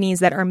cannabis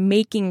companies that are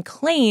making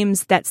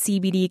claims that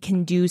CBD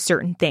can do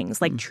certain things,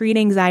 like treat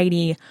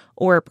anxiety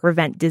or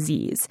prevent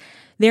disease.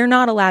 They're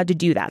not allowed to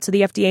do that. So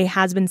the FDA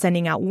has been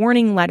sending out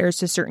warning letters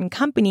to certain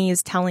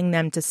companies telling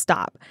them to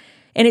stop.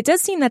 And it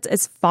does seem that's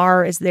as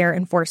far as their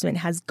enforcement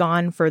has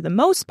gone for the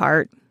most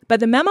part. But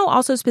the memo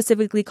also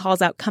specifically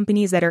calls out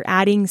companies that are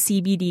adding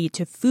CBD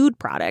to food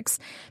products,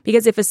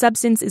 because if a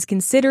substance is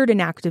considered an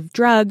active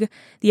drug,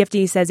 the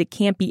FDA says it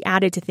can't be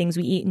added to things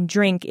we eat and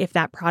drink if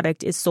that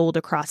product is sold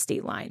across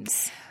state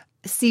lines.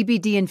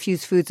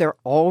 CBD-infused foods are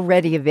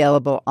already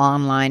available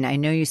online. I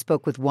know you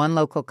spoke with one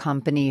local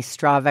company,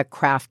 Strava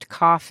Craft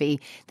Coffee.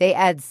 They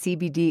add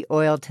CBD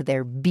oil to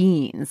their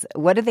beans.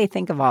 What do they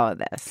think of all of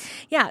this?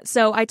 Yeah,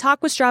 so I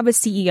talked with Strava's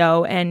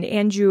CEO, and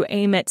Andrew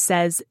Ament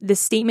says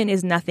this statement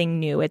is nothing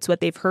new. It's what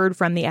they've heard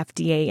from the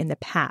FDA in the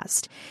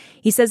past.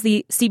 He says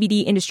the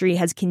CBD industry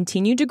has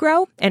continued to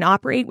grow and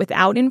operate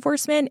without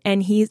enforcement,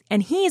 and he's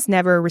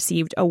never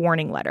received a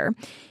warning letter.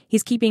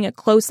 He's keeping a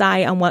close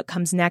eye on what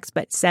comes next,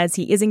 but says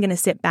he isn't going to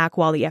sit back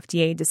while the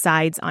FDA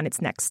decides on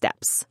its next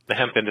steps. The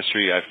hemp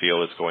industry, I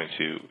feel, is going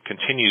to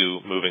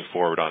continue moving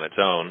forward on its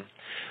own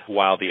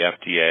while the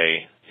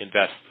FDA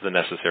invests the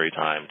necessary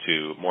time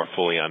to more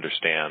fully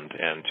understand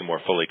and to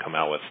more fully come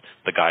out with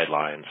the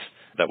guidelines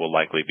that will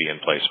likely be in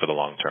place for the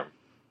long term.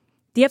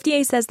 The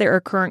FDA says there are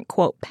current,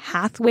 quote,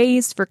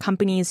 pathways for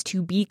companies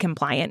to be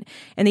compliant,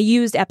 and they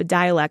used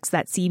Epidiolex,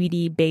 that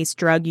CBD-based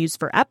drug used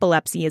for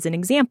epilepsy, as an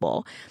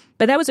example.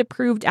 But that was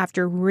approved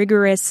after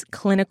rigorous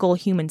clinical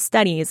human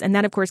studies, and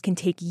that, of course, can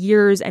take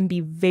years and be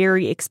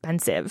very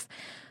expensive.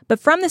 But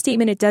from the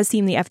statement, it does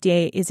seem the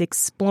FDA is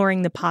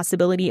exploring the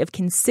possibility of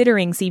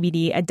considering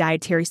CBD a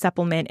dietary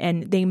supplement,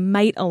 and they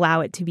might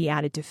allow it to be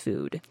added to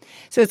food.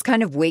 So it's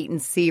kind of wait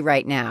and see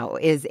right now.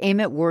 Is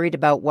Ament worried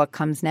about what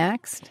comes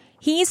next?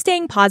 He's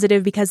staying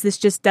positive because this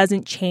just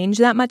doesn't change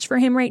that much for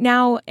him right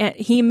now.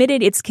 He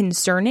admitted it's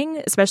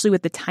concerning, especially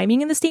with the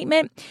timing in the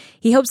statement.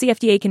 He hopes the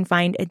FDA can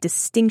find a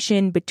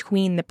distinction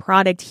between the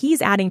product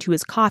he's adding to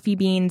his coffee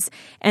beans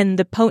and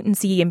the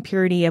potency and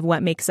purity of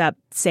what makes up,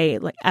 say,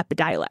 like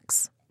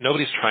Epidiolex.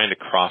 Nobody's trying to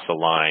cross a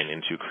line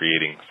into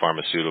creating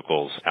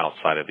pharmaceuticals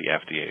outside of the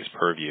FDA's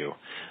purview.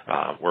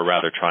 We're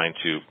rather trying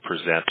to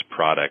present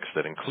products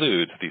that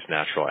include these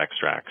natural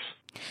extracts.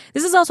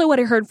 This is also what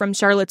I heard from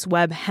Charlotte's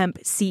Web hemp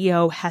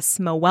CEO Hess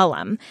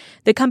Moellem.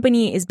 The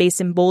company is based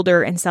in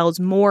Boulder and sells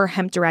more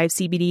hemp-derived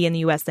CBD in the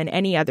U.S. than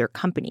any other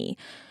company.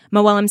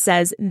 Moellem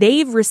says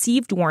they've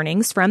received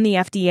warnings from the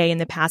FDA in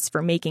the past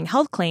for making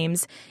health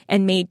claims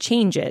and made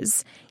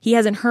changes. He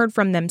hasn't heard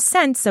from them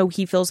since, so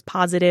he feels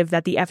positive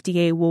that the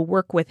FDA will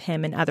work with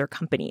him and other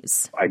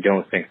companies. I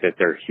don't think that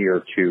they're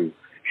here to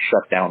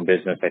shut down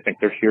business. I think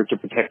they're here to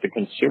protect the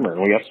consumer,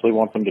 and we absolutely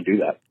want them to do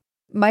that.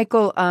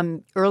 Michael,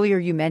 earlier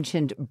you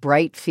mentioned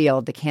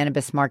Brightfield, the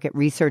cannabis market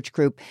research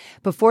group.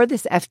 Before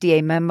this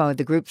FDA memo,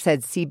 the group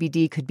said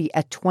CBD could be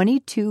a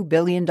 $22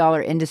 billion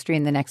industry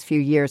in the next few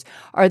years.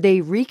 Are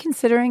they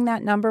reconsidering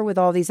that number with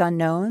all these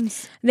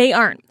unknowns? They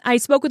aren't. I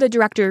spoke with a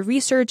director of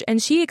research,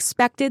 and she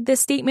expected this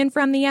statement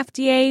from the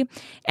FDA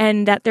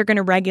and that they're going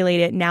to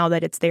regulate it now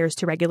that it's theirs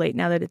to regulate,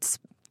 now that it's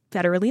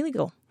federally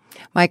legal.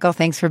 Michael,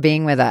 thanks for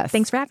being with us.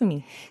 Thanks for having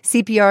me.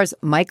 CPR's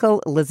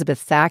Michael Elizabeth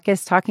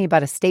Sakis talking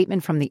about a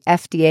statement from the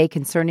FDA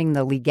concerning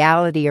the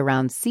legality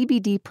around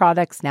CBD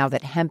products now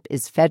that hemp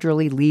is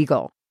federally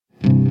legal.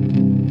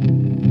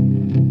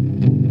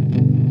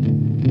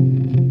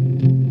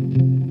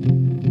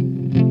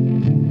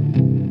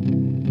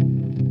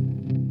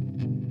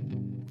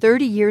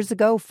 30 years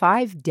ago,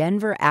 5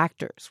 Denver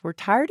actors were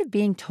tired of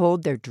being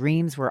told their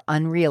dreams were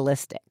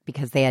unrealistic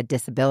because they had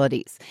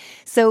disabilities.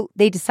 So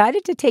they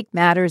decided to take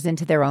matters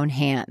into their own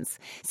hands.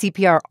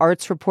 CPR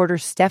arts reporter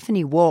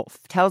Stephanie Wolf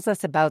tells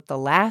us about the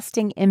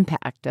lasting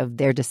impact of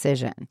their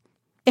decision.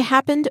 It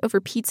happened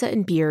over pizza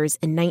and beers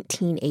in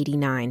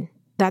 1989.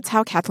 That's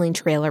how Kathleen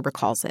Traylor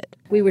recalls it.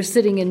 We were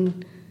sitting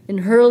in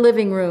her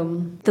living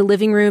room. The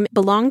living room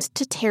belonged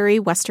to Terry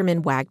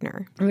Westerman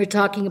Wagner. We were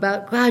talking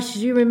about, gosh, do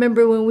you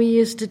remember when we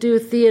used to do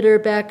theater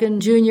back in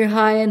junior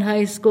high and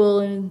high school?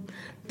 And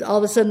all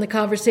of a sudden the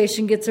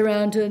conversation gets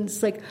around to it, and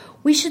it's like,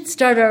 we should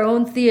start our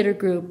own theater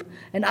group.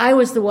 And I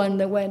was the one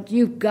that went,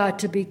 you've got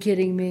to be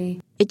kidding me.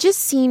 It just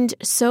seemed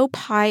so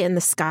pie in the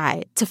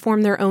sky to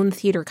form their own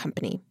theater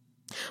company.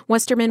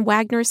 Westerman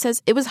Wagner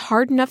says it was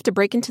hard enough to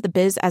break into the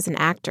biz as an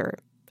actor,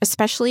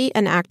 especially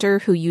an actor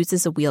who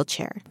uses a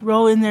wheelchair.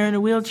 Roll in there in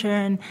a wheelchair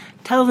and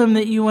tell them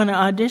that you want to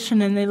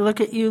audition, and they look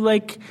at you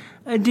like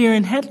a deer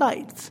in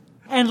headlights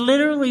and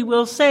literally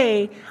will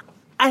say,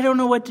 I don't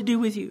know what to do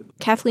with you.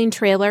 Kathleen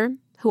Traylor,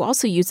 who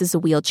also uses a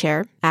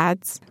wheelchair,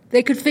 adds,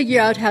 they could figure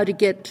out how to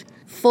get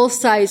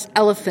full-size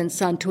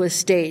elephants onto a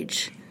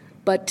stage,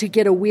 but to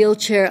get a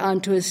wheelchair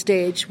onto a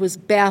stage was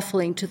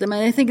baffling to them,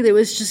 and I think it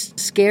was just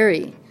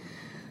scary.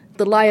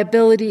 The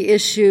liability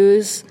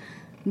issues,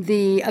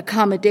 the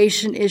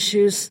accommodation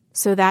issues.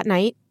 So that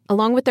night,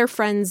 along with their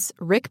friends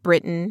Rick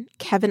Britton,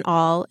 Kevin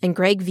All, and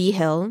Greg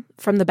Vigil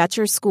from the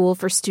Betcher School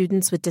for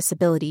Students with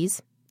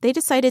Disabilities, they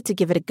decided to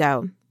give it a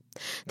go.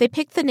 They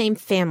picked the name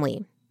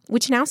Family,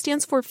 which now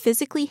stands for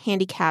Physically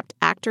Handicapped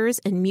Actors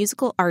and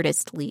Musical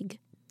Artists League.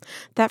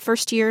 That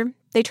first year,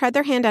 they tried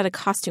their hand at a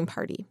costume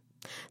party.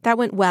 That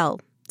went well,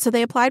 so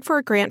they applied for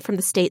a grant from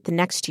the state the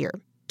next year.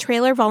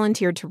 Traylor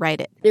volunteered to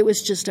write it. It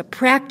was just a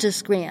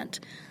practice grant.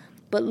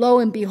 But lo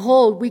and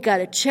behold, we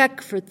got a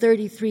check for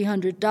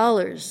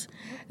 $3,300.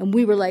 And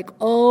we were like,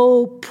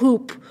 oh,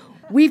 poop.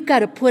 We've got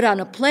to put on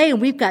a play,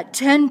 and we've got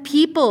 10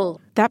 people.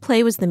 That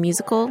play was the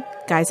musical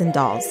Guys and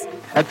Dolls.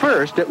 At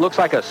first, it looks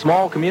like a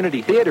small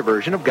community theater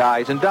version of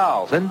Guys and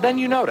Dolls. And then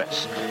you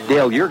notice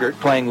Dale Yergert,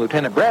 playing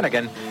Lieutenant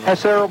Brannigan, has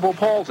cerebral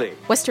palsy.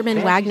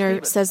 Westerman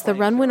Wagner says the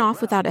run went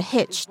off without a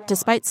hitch,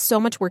 despite so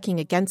much working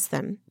against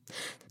them.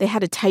 They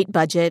had a tight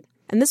budget,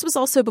 and this was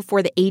also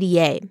before the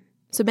ADA.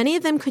 So many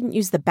of them couldn't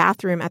use the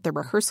bathroom at the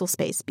rehearsal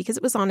space because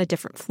it was on a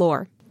different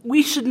floor.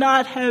 We should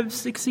not have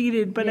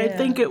succeeded, but I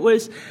think it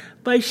was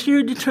by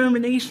sheer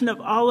determination of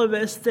all of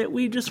us that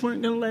we just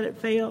weren't going to let it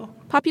fail.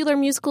 Popular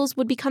musicals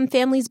would become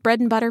Family's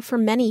bread and butter for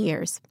many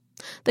years.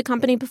 The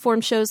company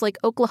performed shows like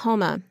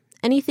Oklahoma,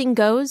 Anything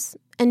Goes,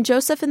 and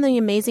Joseph and the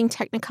Amazing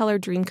Technicolor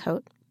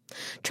Dreamcoat.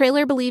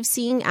 Traylor believes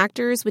seeing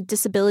actors with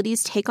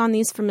disabilities take on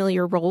these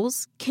familiar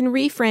roles can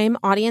reframe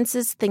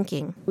audiences'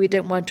 thinking. We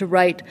didn't want to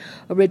write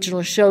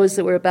original shows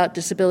that were about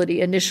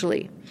disability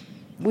initially.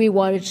 We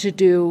wanted to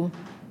do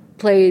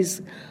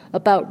plays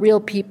about real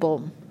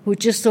people who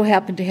just so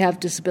happen to have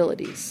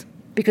disabilities,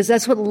 because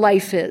that's what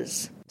life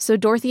is. So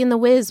Dorothy and the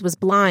Wiz was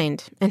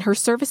blind, and her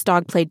service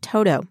dog played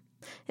Toto,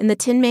 and the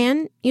Tin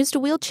Man used a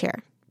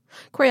wheelchair.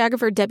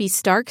 Choreographer Debbie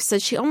Stark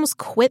says she almost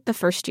quit the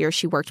first year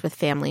she worked with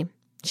Family.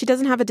 She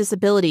doesn't have a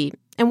disability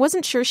and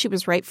wasn't sure she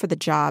was right for the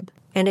job.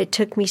 And it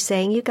took me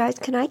saying, you guys,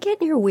 can I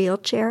get in your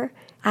wheelchair?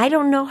 I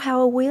don't know how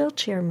a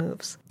wheelchair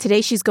moves.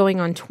 Today she's going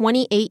on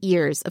 28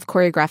 years of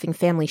choreographing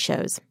family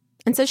shows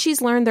and says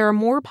she's learned there are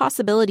more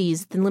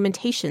possibilities than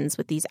limitations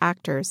with these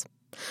actors.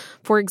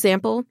 For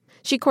example,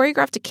 she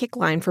choreographed a kick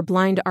line for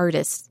blind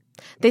artists.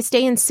 They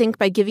stay in sync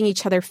by giving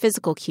each other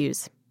physical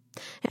cues.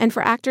 And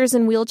for actors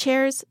in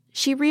wheelchairs,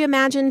 she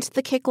reimagined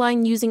the kick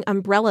line using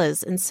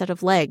umbrellas instead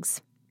of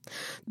legs.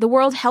 The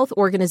World Health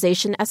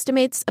Organization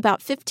estimates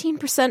about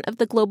 15% of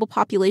the global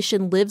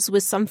population lives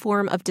with some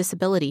form of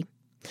disability.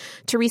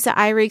 Teresa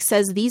Eyrig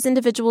says these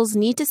individuals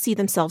need to see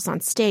themselves on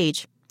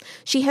stage.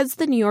 She heads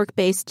the New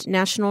York-based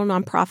national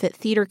nonprofit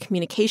Theater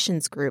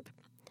Communications Group.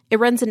 It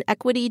runs an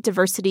equity,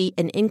 diversity,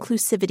 and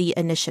inclusivity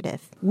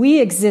initiative.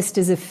 We exist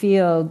as a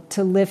field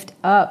to lift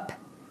up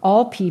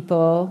all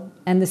people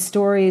and the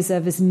stories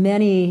of as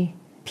many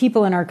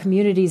people in our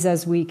communities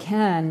as we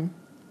can.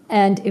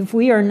 And if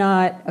we are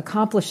not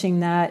accomplishing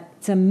that,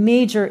 it's a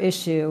major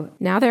issue.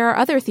 Now there are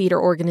other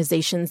theater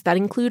organizations that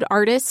include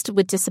artists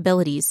with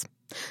disabilities,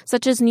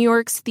 such as New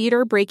York's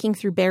Theater Breaking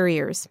Through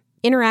Barriers,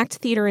 Interact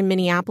Theater in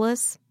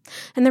Minneapolis,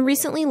 and the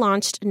recently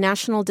launched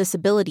National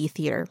Disability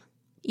Theater.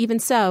 Even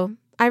so,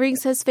 Eyrig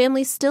says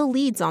Family still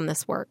leads on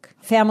this work.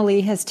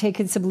 Family has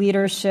taken some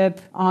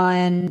leadership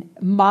on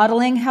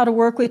modeling how to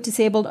work with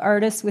disabled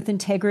artists with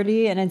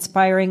integrity and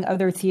inspiring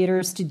other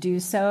theaters to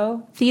do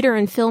so. Theater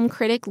and film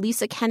critic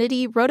Lisa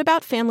Kennedy wrote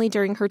about Family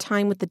during her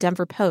time with the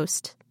Denver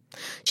Post.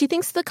 She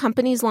thinks the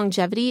company's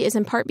longevity is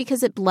in part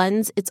because it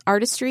blends its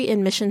artistry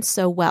and mission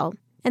so well,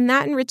 and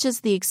that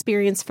enriches the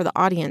experience for the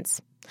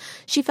audience.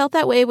 She felt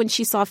that way when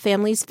she saw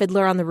Family's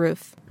Fiddler on the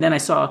Roof. Then I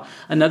saw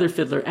another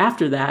fiddler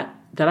after that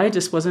I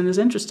just wasn't as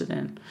interested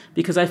in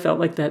because I felt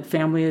like that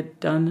Family had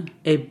done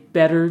a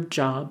better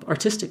job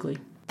artistically.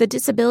 The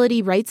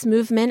disability rights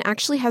movement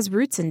actually has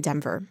roots in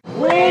Denver.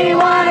 We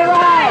want a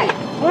right!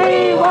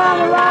 We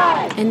want a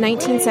right! In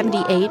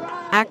 1978,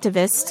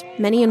 activists,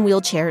 many in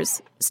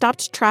wheelchairs,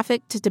 stopped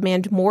traffic to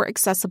demand more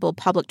accessible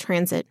public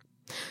transit.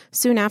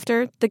 Soon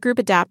after, the group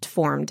ADAPT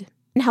formed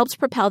and helped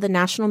propel the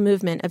national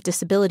movement of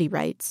disability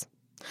rights.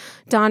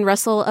 Don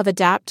Russell of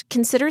ADAPT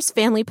considers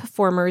Family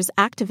performers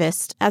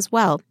activists as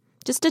well,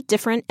 just a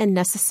different and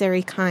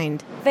necessary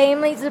kind.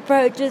 Family's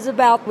approach is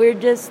about we're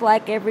just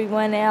like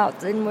everyone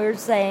else, and we're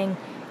saying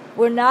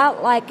we're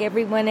not like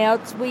everyone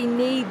else. We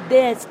need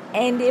this,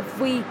 and if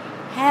we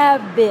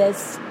have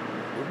this,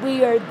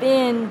 we are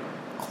then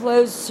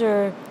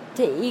closer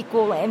to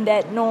equal and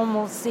that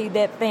normalcy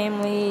that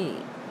Family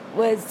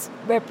was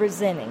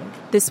representing.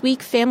 This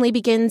week, Family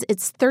begins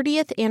its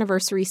 30th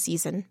anniversary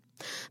season.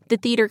 The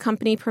theater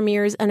company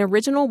premieres an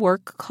original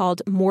work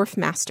called Morph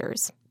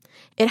Masters.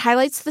 It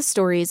highlights the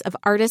stories of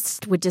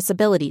artists with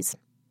disabilities.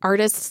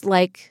 Artists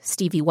like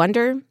Stevie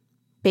Wonder,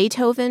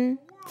 Beethoven,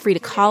 Frida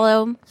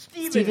Kahlo,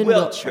 Stephen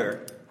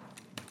Wiltshire,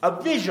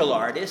 a visual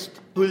artist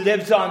who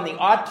lives on the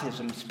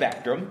autism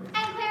spectrum.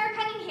 And Clara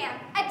Cunningham,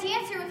 a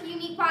dancer with a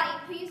unique body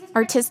who uses...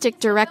 Artistic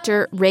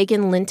director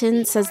Reagan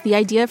Linton says the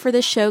idea for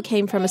this show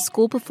came from a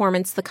school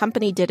performance the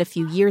company did a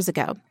few years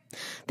ago.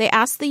 They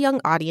asked the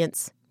young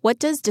audience, "What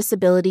does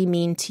disability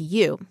mean to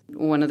you?"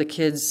 One of the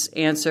kids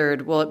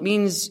answered, "Well, it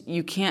means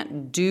you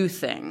can't do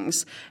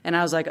things." And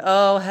I was like,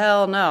 oh,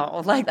 hell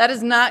no. Like, that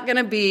is not going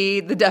to be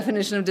the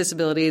definition of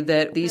disability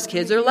that these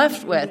kids are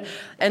left with.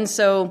 And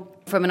so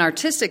from an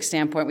artistic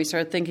standpoint, we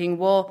started thinking,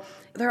 well,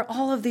 there are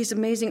all of these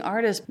amazing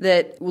artists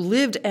that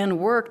lived and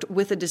worked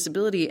with a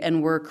disability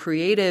and were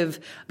creative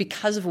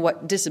because of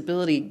what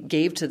disability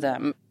gave to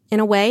them. In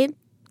a way,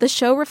 the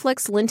show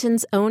reflects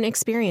Linton's own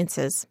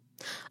experiences.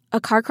 A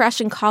car crash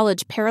in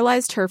college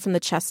paralyzed her from the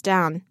chest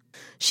down.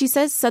 She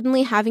says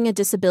suddenly having a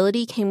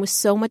disability came with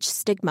so much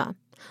stigma,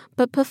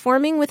 but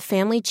performing with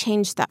Family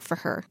changed that for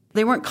her.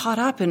 They weren't caught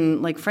up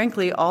in, like,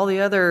 frankly, all the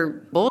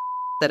other bullshit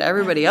that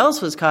everybody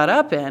else was caught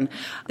up in.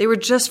 They were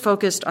just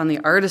focused on the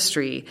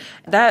artistry.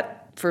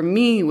 That, for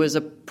me, was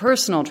a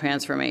personal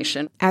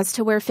transformation. As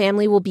to where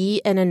Family will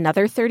be in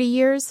another 30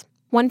 years,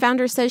 one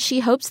founder says she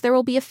hopes there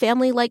will be a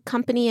Family-like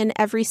company in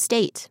every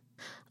state.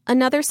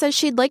 Another says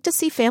she'd like to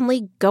see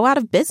Family go out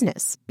of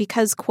business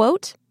because,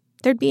 quote,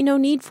 there'd be no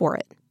need for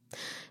it.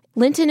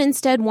 Linton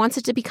instead wants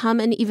it to become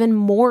an even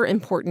more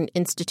important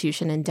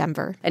institution in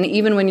Denver. And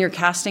even when you're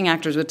casting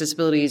actors with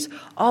disabilities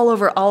all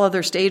over all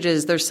other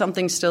stages, there's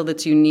something still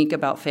that's unique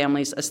about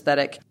Family's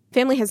aesthetic.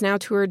 Family has now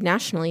toured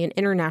nationally and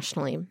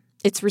internationally.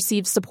 It's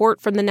received support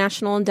from the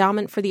National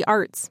Endowment for the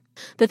Arts.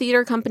 The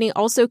theater company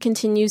also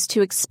continues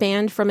to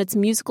expand from its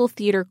musical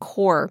theater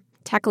core,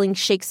 tackling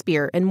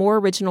Shakespeare and more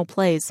original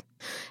plays.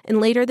 And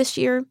later this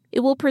year,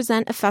 it will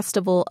present a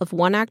festival of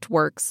one-act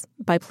works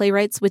by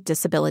playwrights with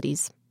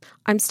disabilities.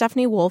 I'm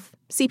Stephanie Wolf,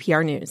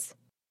 CPR News.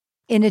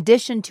 In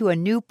addition to a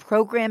new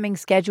programming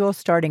schedule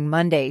starting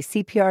Monday,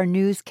 CPR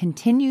News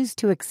continues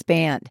to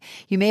expand.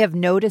 You may have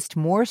noticed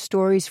more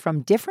stories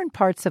from different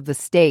parts of the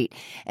state,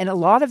 and a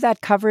lot of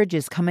that coverage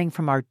is coming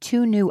from our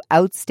two new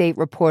outstate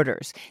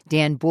reporters,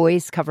 Dan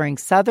Boyce covering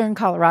southern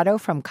Colorado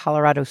from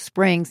Colorado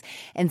Springs,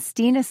 and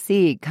Stina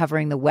Sieg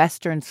covering the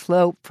western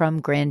slope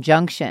from Grand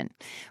Junction.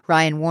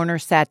 Ryan Warner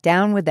sat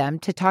down with them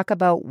to talk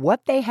about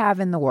what they have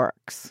in the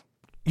works.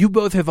 You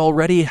both have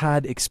already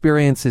had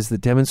experiences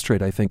that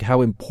demonstrate, I think,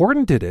 how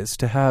important it is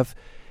to have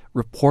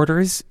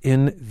reporters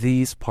in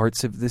these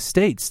parts of the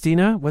state.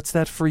 Stina, what's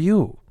that for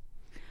you?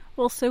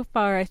 Well, so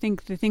far, I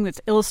think the thing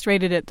that's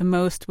illustrated it the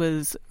most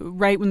was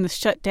right when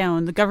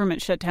the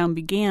government shutdown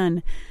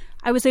began.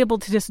 I was able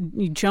to just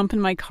jump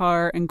in my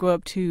car and go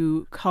up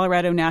to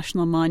Colorado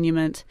National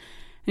Monument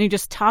and you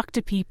just talk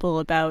to people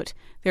about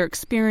their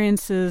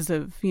experiences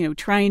of,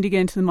 trying to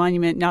get into the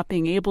monument, not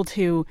being able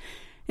to.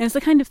 And it's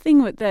the kind of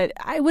thing that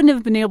I wouldn't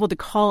have been able to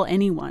call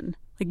anyone.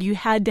 Like, you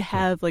had to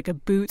have like a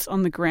boots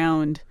on the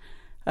ground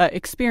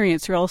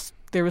experience, or else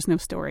there was no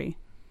story.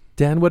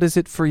 Dan, what is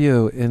it for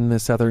you in the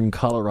Southern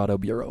Colorado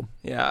Bureau?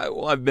 Yeah,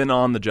 well, I've been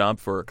on the job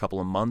for a couple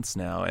of months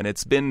now, and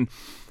it's been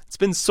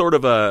sort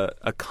of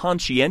a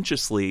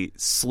conscientiously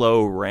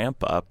slow ramp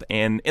up,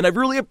 and I've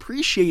really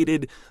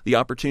appreciated the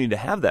opportunity to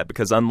have that,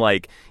 because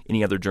unlike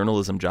any other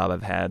journalism job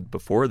I've had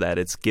before that,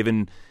 it's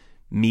given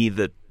me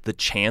the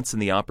chance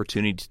and the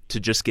opportunity to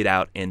just get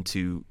out and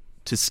to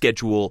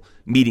schedule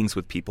meetings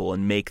with people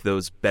and make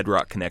those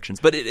bedrock connections.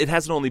 But it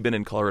hasn't only been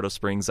in Colorado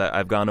Springs.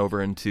 I've gone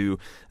over into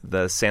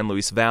the San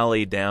Luis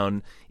Valley,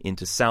 down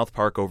into South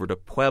Park, over to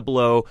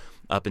Pueblo,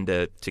 up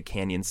into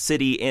Canyon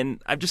City.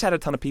 And I've just had a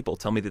ton of people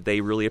tell me that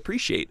they really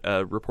appreciate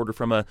a reporter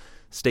from a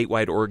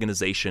statewide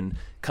organization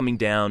coming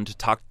down to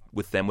talk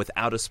with them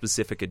without a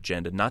specific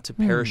agenda, not to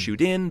parachute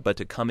in, but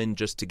to come in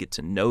just to get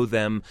to know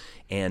them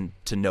and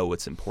to know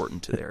what's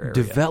important to their area.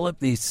 Develop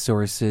these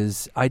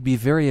sources. I'd be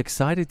very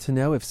excited to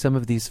know if some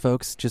of these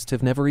folks just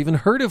have never even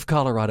heard of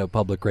Colorado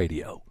Public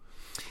Radio.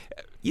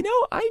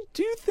 I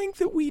do think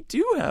that we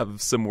do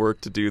have some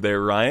work to do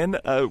there, Ryan.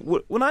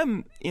 When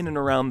I'm in and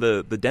around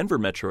the Denver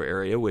metro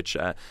area, which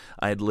I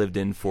had lived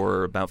in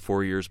for about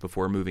 4 years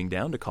before moving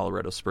down to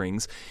Colorado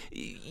Springs,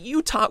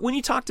 when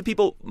you talk to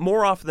people,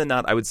 more often than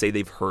not, I would say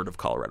they've heard of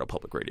Colorado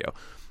Public Radio.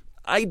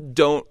 I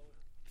don't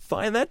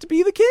find that to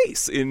be the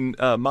case in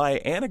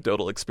my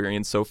anecdotal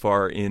experience so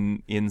far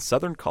in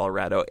southern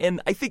Colorado.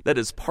 And I think that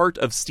is part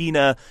of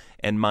Stina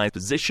and my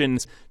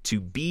positions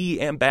to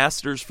be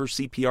ambassadors for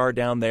CPR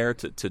down there,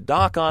 to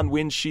dock on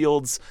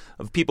windshields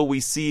of people we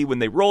see when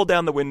they roll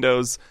down the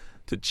windows,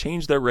 to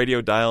change their radio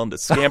dial and to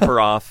scamper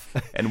off.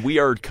 And we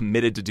are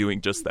committed to doing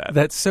just that.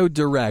 That's so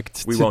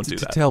direct. We won't do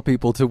that. To tell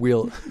people to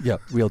wheel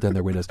down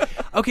their windows.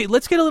 Okay,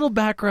 let's get a little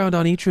background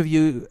on each of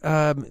you.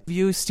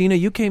 Stina,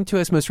 you came to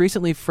us most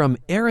recently from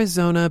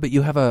Arizona, but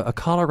you have a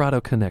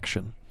Colorado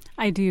connection.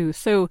 I do.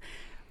 So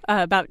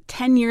about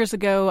 10 years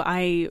ago,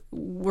 I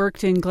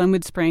worked in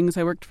Glenwood Springs.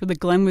 I worked for the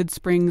Glenwood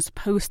Springs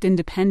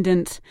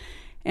Post-Independent.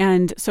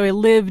 And so I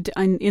lived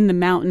in the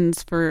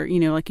mountains for,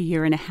 like a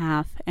year and a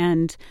half.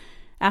 And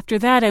after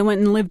that, I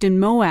went and lived in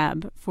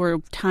Moab for a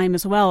time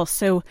as well.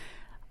 So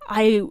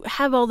I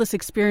have all this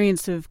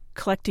experience of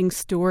collecting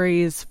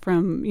stories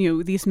from,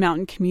 these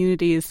mountain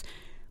communities,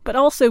 but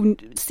also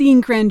seeing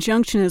Grand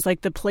Junction as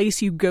like the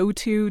place you go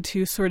to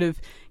sort of,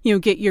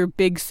 get your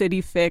big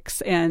city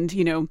fix and,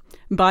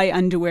 buy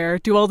underwear,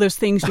 do all those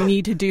things you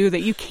need to do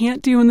that you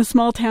can't do in the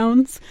small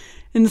towns.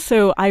 And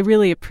so I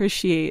really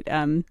appreciate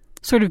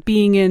sort of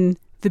being in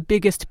the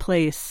biggest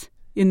place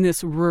in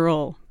this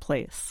rural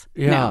place.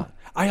 Yeah. Now.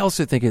 I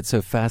also think it's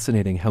so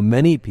fascinating how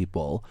many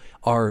people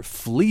are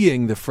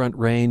fleeing the Front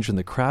Range and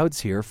the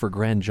crowds here for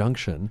Grand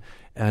Junction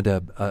and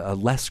a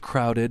less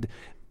crowded,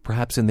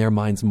 perhaps in their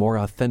minds more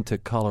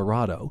authentic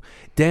Colorado.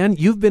 Dan,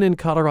 you've been in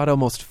Colorado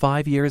almost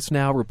 5 years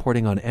now,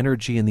 reporting on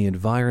energy and the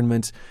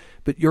environment,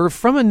 but you're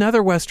from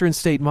another western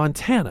state,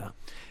 Montana.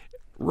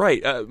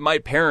 Right. My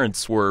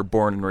parents were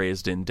born and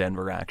raised in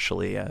Denver,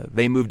 actually.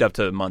 They moved up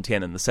to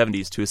Montana in the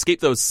 70s to escape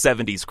those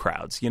 70s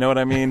crowds. You know what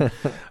I mean?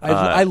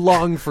 I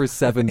long for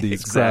 70s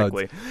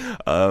exactly.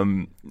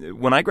 crowds.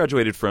 When I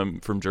graduated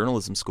from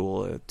journalism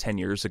school 10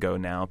 years ago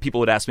now, people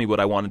would ask me what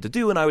I wanted to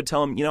do, and I would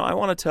tell them, I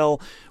want to tell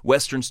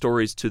Western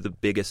stories to the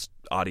biggest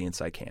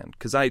audience I can,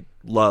 because I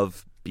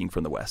love being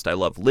from the West. I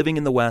love living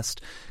in the West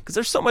because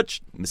there's so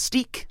much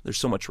mystique. There's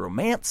so much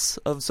romance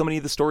of so many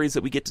of the stories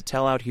that we get to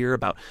tell out here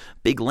about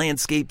big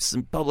landscapes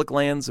and public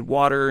lands and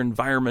water,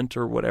 environment,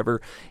 or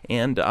whatever.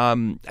 And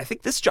I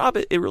think this job,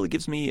 it really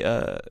gives me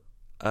a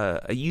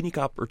unique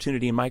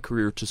opportunity in my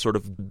career to sort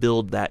of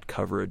build that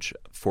coverage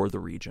for the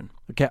region.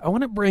 Okay, I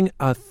want to bring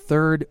a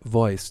third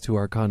voice to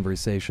our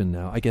conversation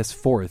now. I guess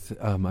fourth.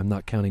 I'm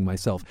not counting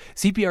myself.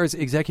 CPR's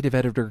executive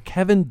editor,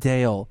 Kevin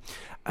Dale.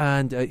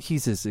 And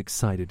he's as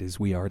excited as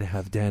we are to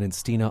have Dan and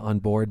Stina on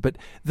board. But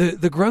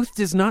the growth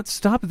does not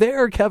stop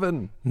there,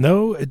 Kevin.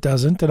 No, it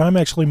doesn't. And I'm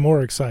actually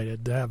more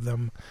excited to have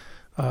them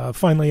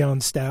finally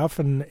on staff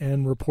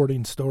and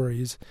reporting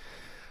stories.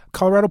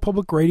 Colorado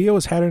Public Radio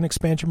has had an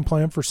expansion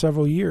plan for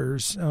several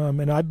years,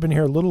 and I've been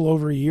here a little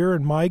over a year,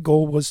 and my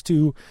goal was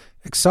to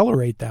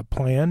accelerate that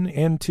plan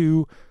and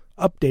to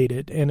update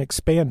it and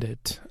expand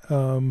it.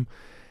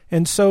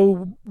 And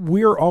so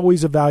we're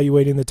always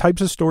evaluating the types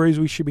of stories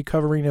we should be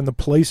covering and the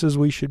places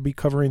we should be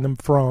covering them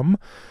from.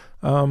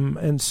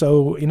 And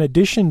so in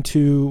addition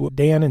to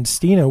Dan and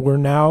Stina, we're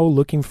now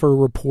looking for a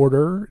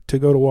reporter to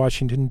go to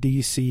Washington,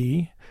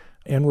 D.C.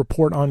 and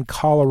report on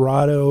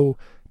Colorado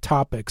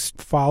topics,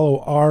 follow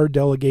our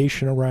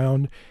delegation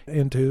around,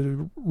 and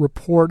to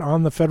report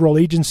on the federal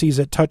agencies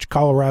that touch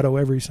Colorado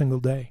every single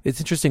day. It's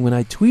interesting. When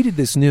I tweeted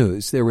this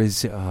news, there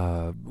was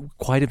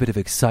quite a bit of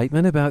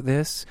excitement about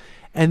this.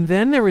 And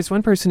then there was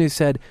one person who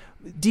said,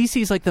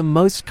 D.C. is like the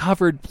most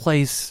covered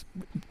place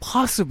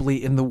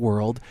possibly in the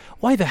world.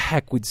 Why the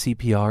heck would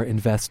CPR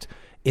invest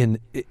in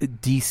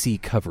D.C.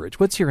 coverage.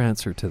 What's your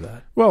answer to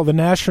that? Well, the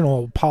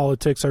national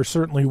politics are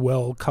certainly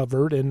well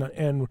covered,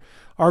 and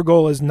our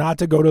goal is not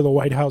to go to the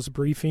White House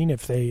briefing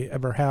if they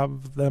ever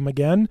have them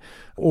again,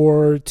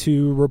 or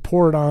to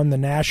report on the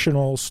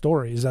national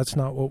stories. That's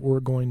not what we're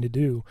going to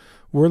do.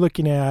 We're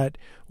looking at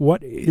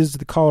what is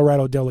the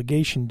Colorado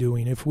delegation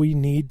doing. If we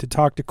need to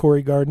talk to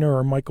Cory Gardner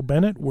or Michael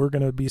Bennet, we're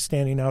going to be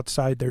standing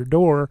outside their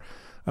door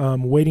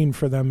waiting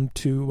for them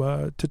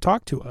to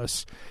talk to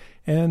us.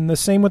 And the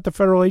same with the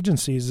federal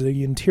agencies,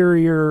 the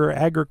Interior,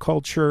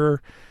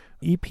 Agriculture,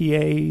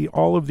 EPA,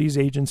 all of these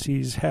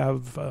agencies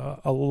have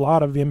a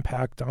lot of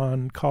impact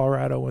on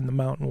Colorado and the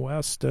Mountain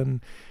West,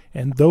 and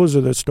those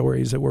are the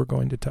stories that we're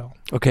going to tell.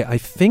 Okay, I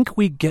think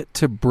we get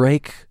to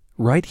break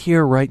right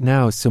here, right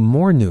now, some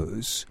more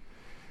news.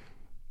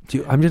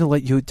 I'm going to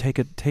let you take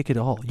it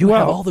all. You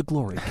have all the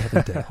glory,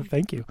 Kevin Dale.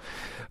 Thank you.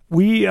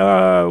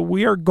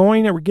 We're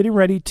getting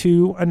ready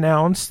to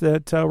announce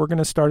that we're going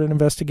to start an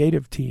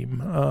investigative team.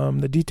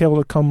 The detail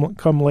will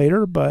come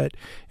later, but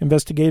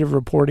investigative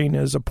reporting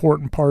is an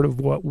important part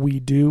of what we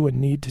do and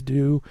need to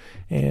do.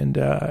 And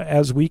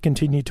as we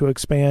continue to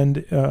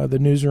expand the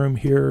newsroom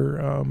here,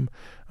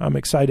 I'm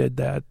excited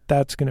that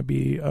that's going to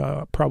be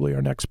probably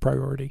our next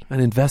priority. An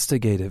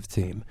investigative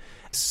team.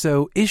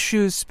 So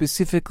issues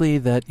specifically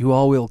that you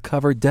all will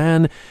cover.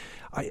 Dan,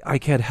 I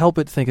can't help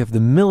but think of the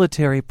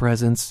military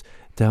presence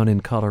down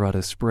in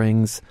Colorado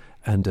Springs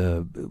and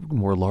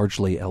more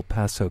largely El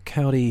Paso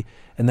County,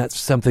 and that's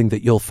something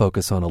that you'll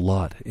focus on a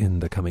lot in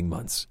the coming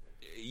months.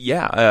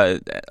 Yeah,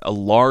 a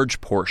large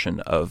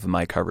portion of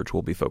my coverage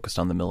will be focused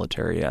on the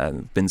military.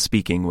 I've been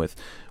speaking with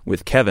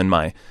Kevin,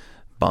 my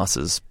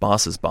boss's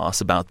boss,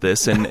 about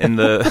this, and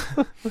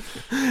the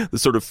the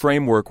sort of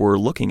framework we're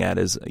looking at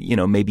is,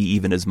 maybe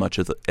even as much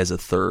as a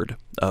third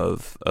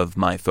of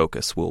my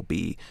focus will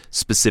be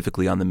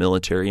specifically on the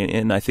military,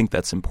 and I think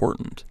that's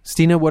important.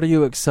 Stina, what are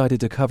you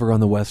excited to cover on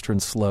the Western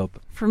Slope?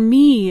 For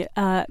me,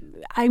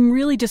 I'm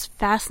really just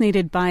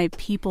fascinated by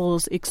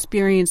people's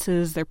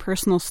experiences, their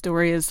personal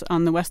stories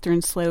on the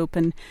Western Slope.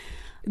 And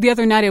the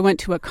other night I went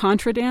to a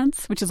contra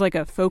dance, which is like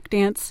a folk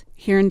dance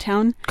here in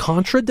town.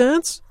 Contra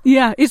dance?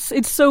 Yeah,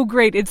 it's so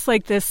great. It's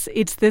like this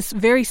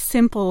very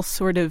simple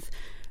sort of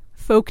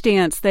folk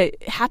dance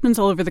that happens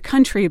all over the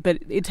country, but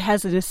it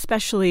has an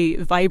especially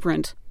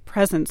vibrant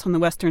presence on the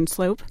Western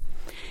Slope.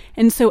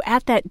 And so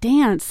at that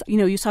dance,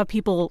 you saw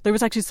people, there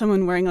was actually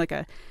someone wearing like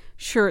a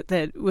shirt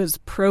that was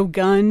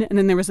pro-gun, and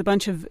then there was a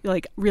bunch of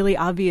like really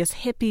obvious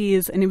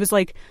hippies, and it was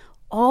like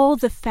all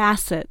the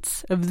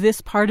facets of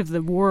this part of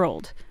the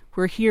world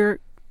were here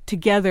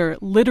together,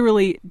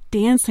 literally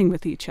dancing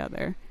with each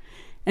other.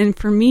 And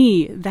for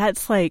me,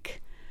 that's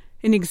like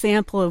an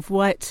example of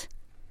what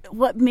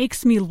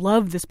makes me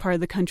love this part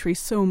of the country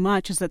so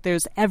much, is that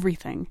there's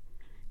everything,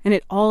 and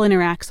it all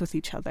interacts with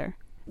each other.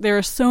 There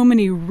are so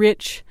many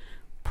rich,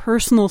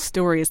 personal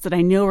stories that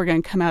I know are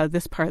going to come out of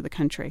this part of the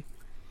country.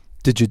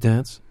 Did you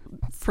dance?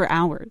 For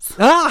hours.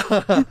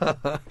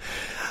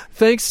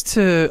 Thanks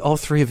to all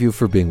three of you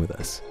for being with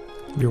us.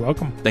 You're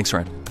welcome. Thanks,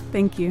 Ryan.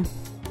 Thank you.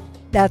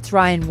 That's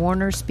Ryan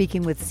Warner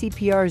speaking with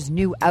CPR's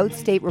new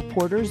outstate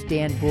reporters,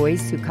 Dan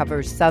Boyce, who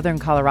covers southern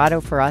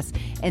Colorado for us,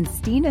 and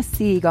Stina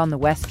Sieg on the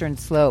Western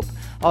Slope.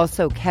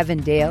 Also,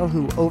 Kevin Dale,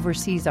 who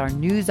oversees our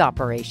news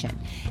operation.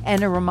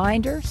 And a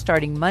reminder,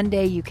 starting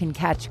Monday, you can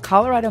catch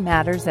Colorado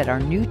Matters at our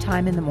new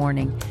time in the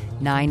morning,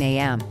 9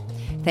 a.m.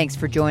 Thanks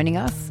for joining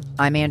us.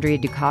 I'm Andrea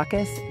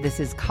Dukakis.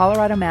 This is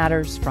Colorado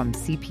Matters from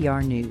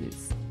CPR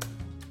News.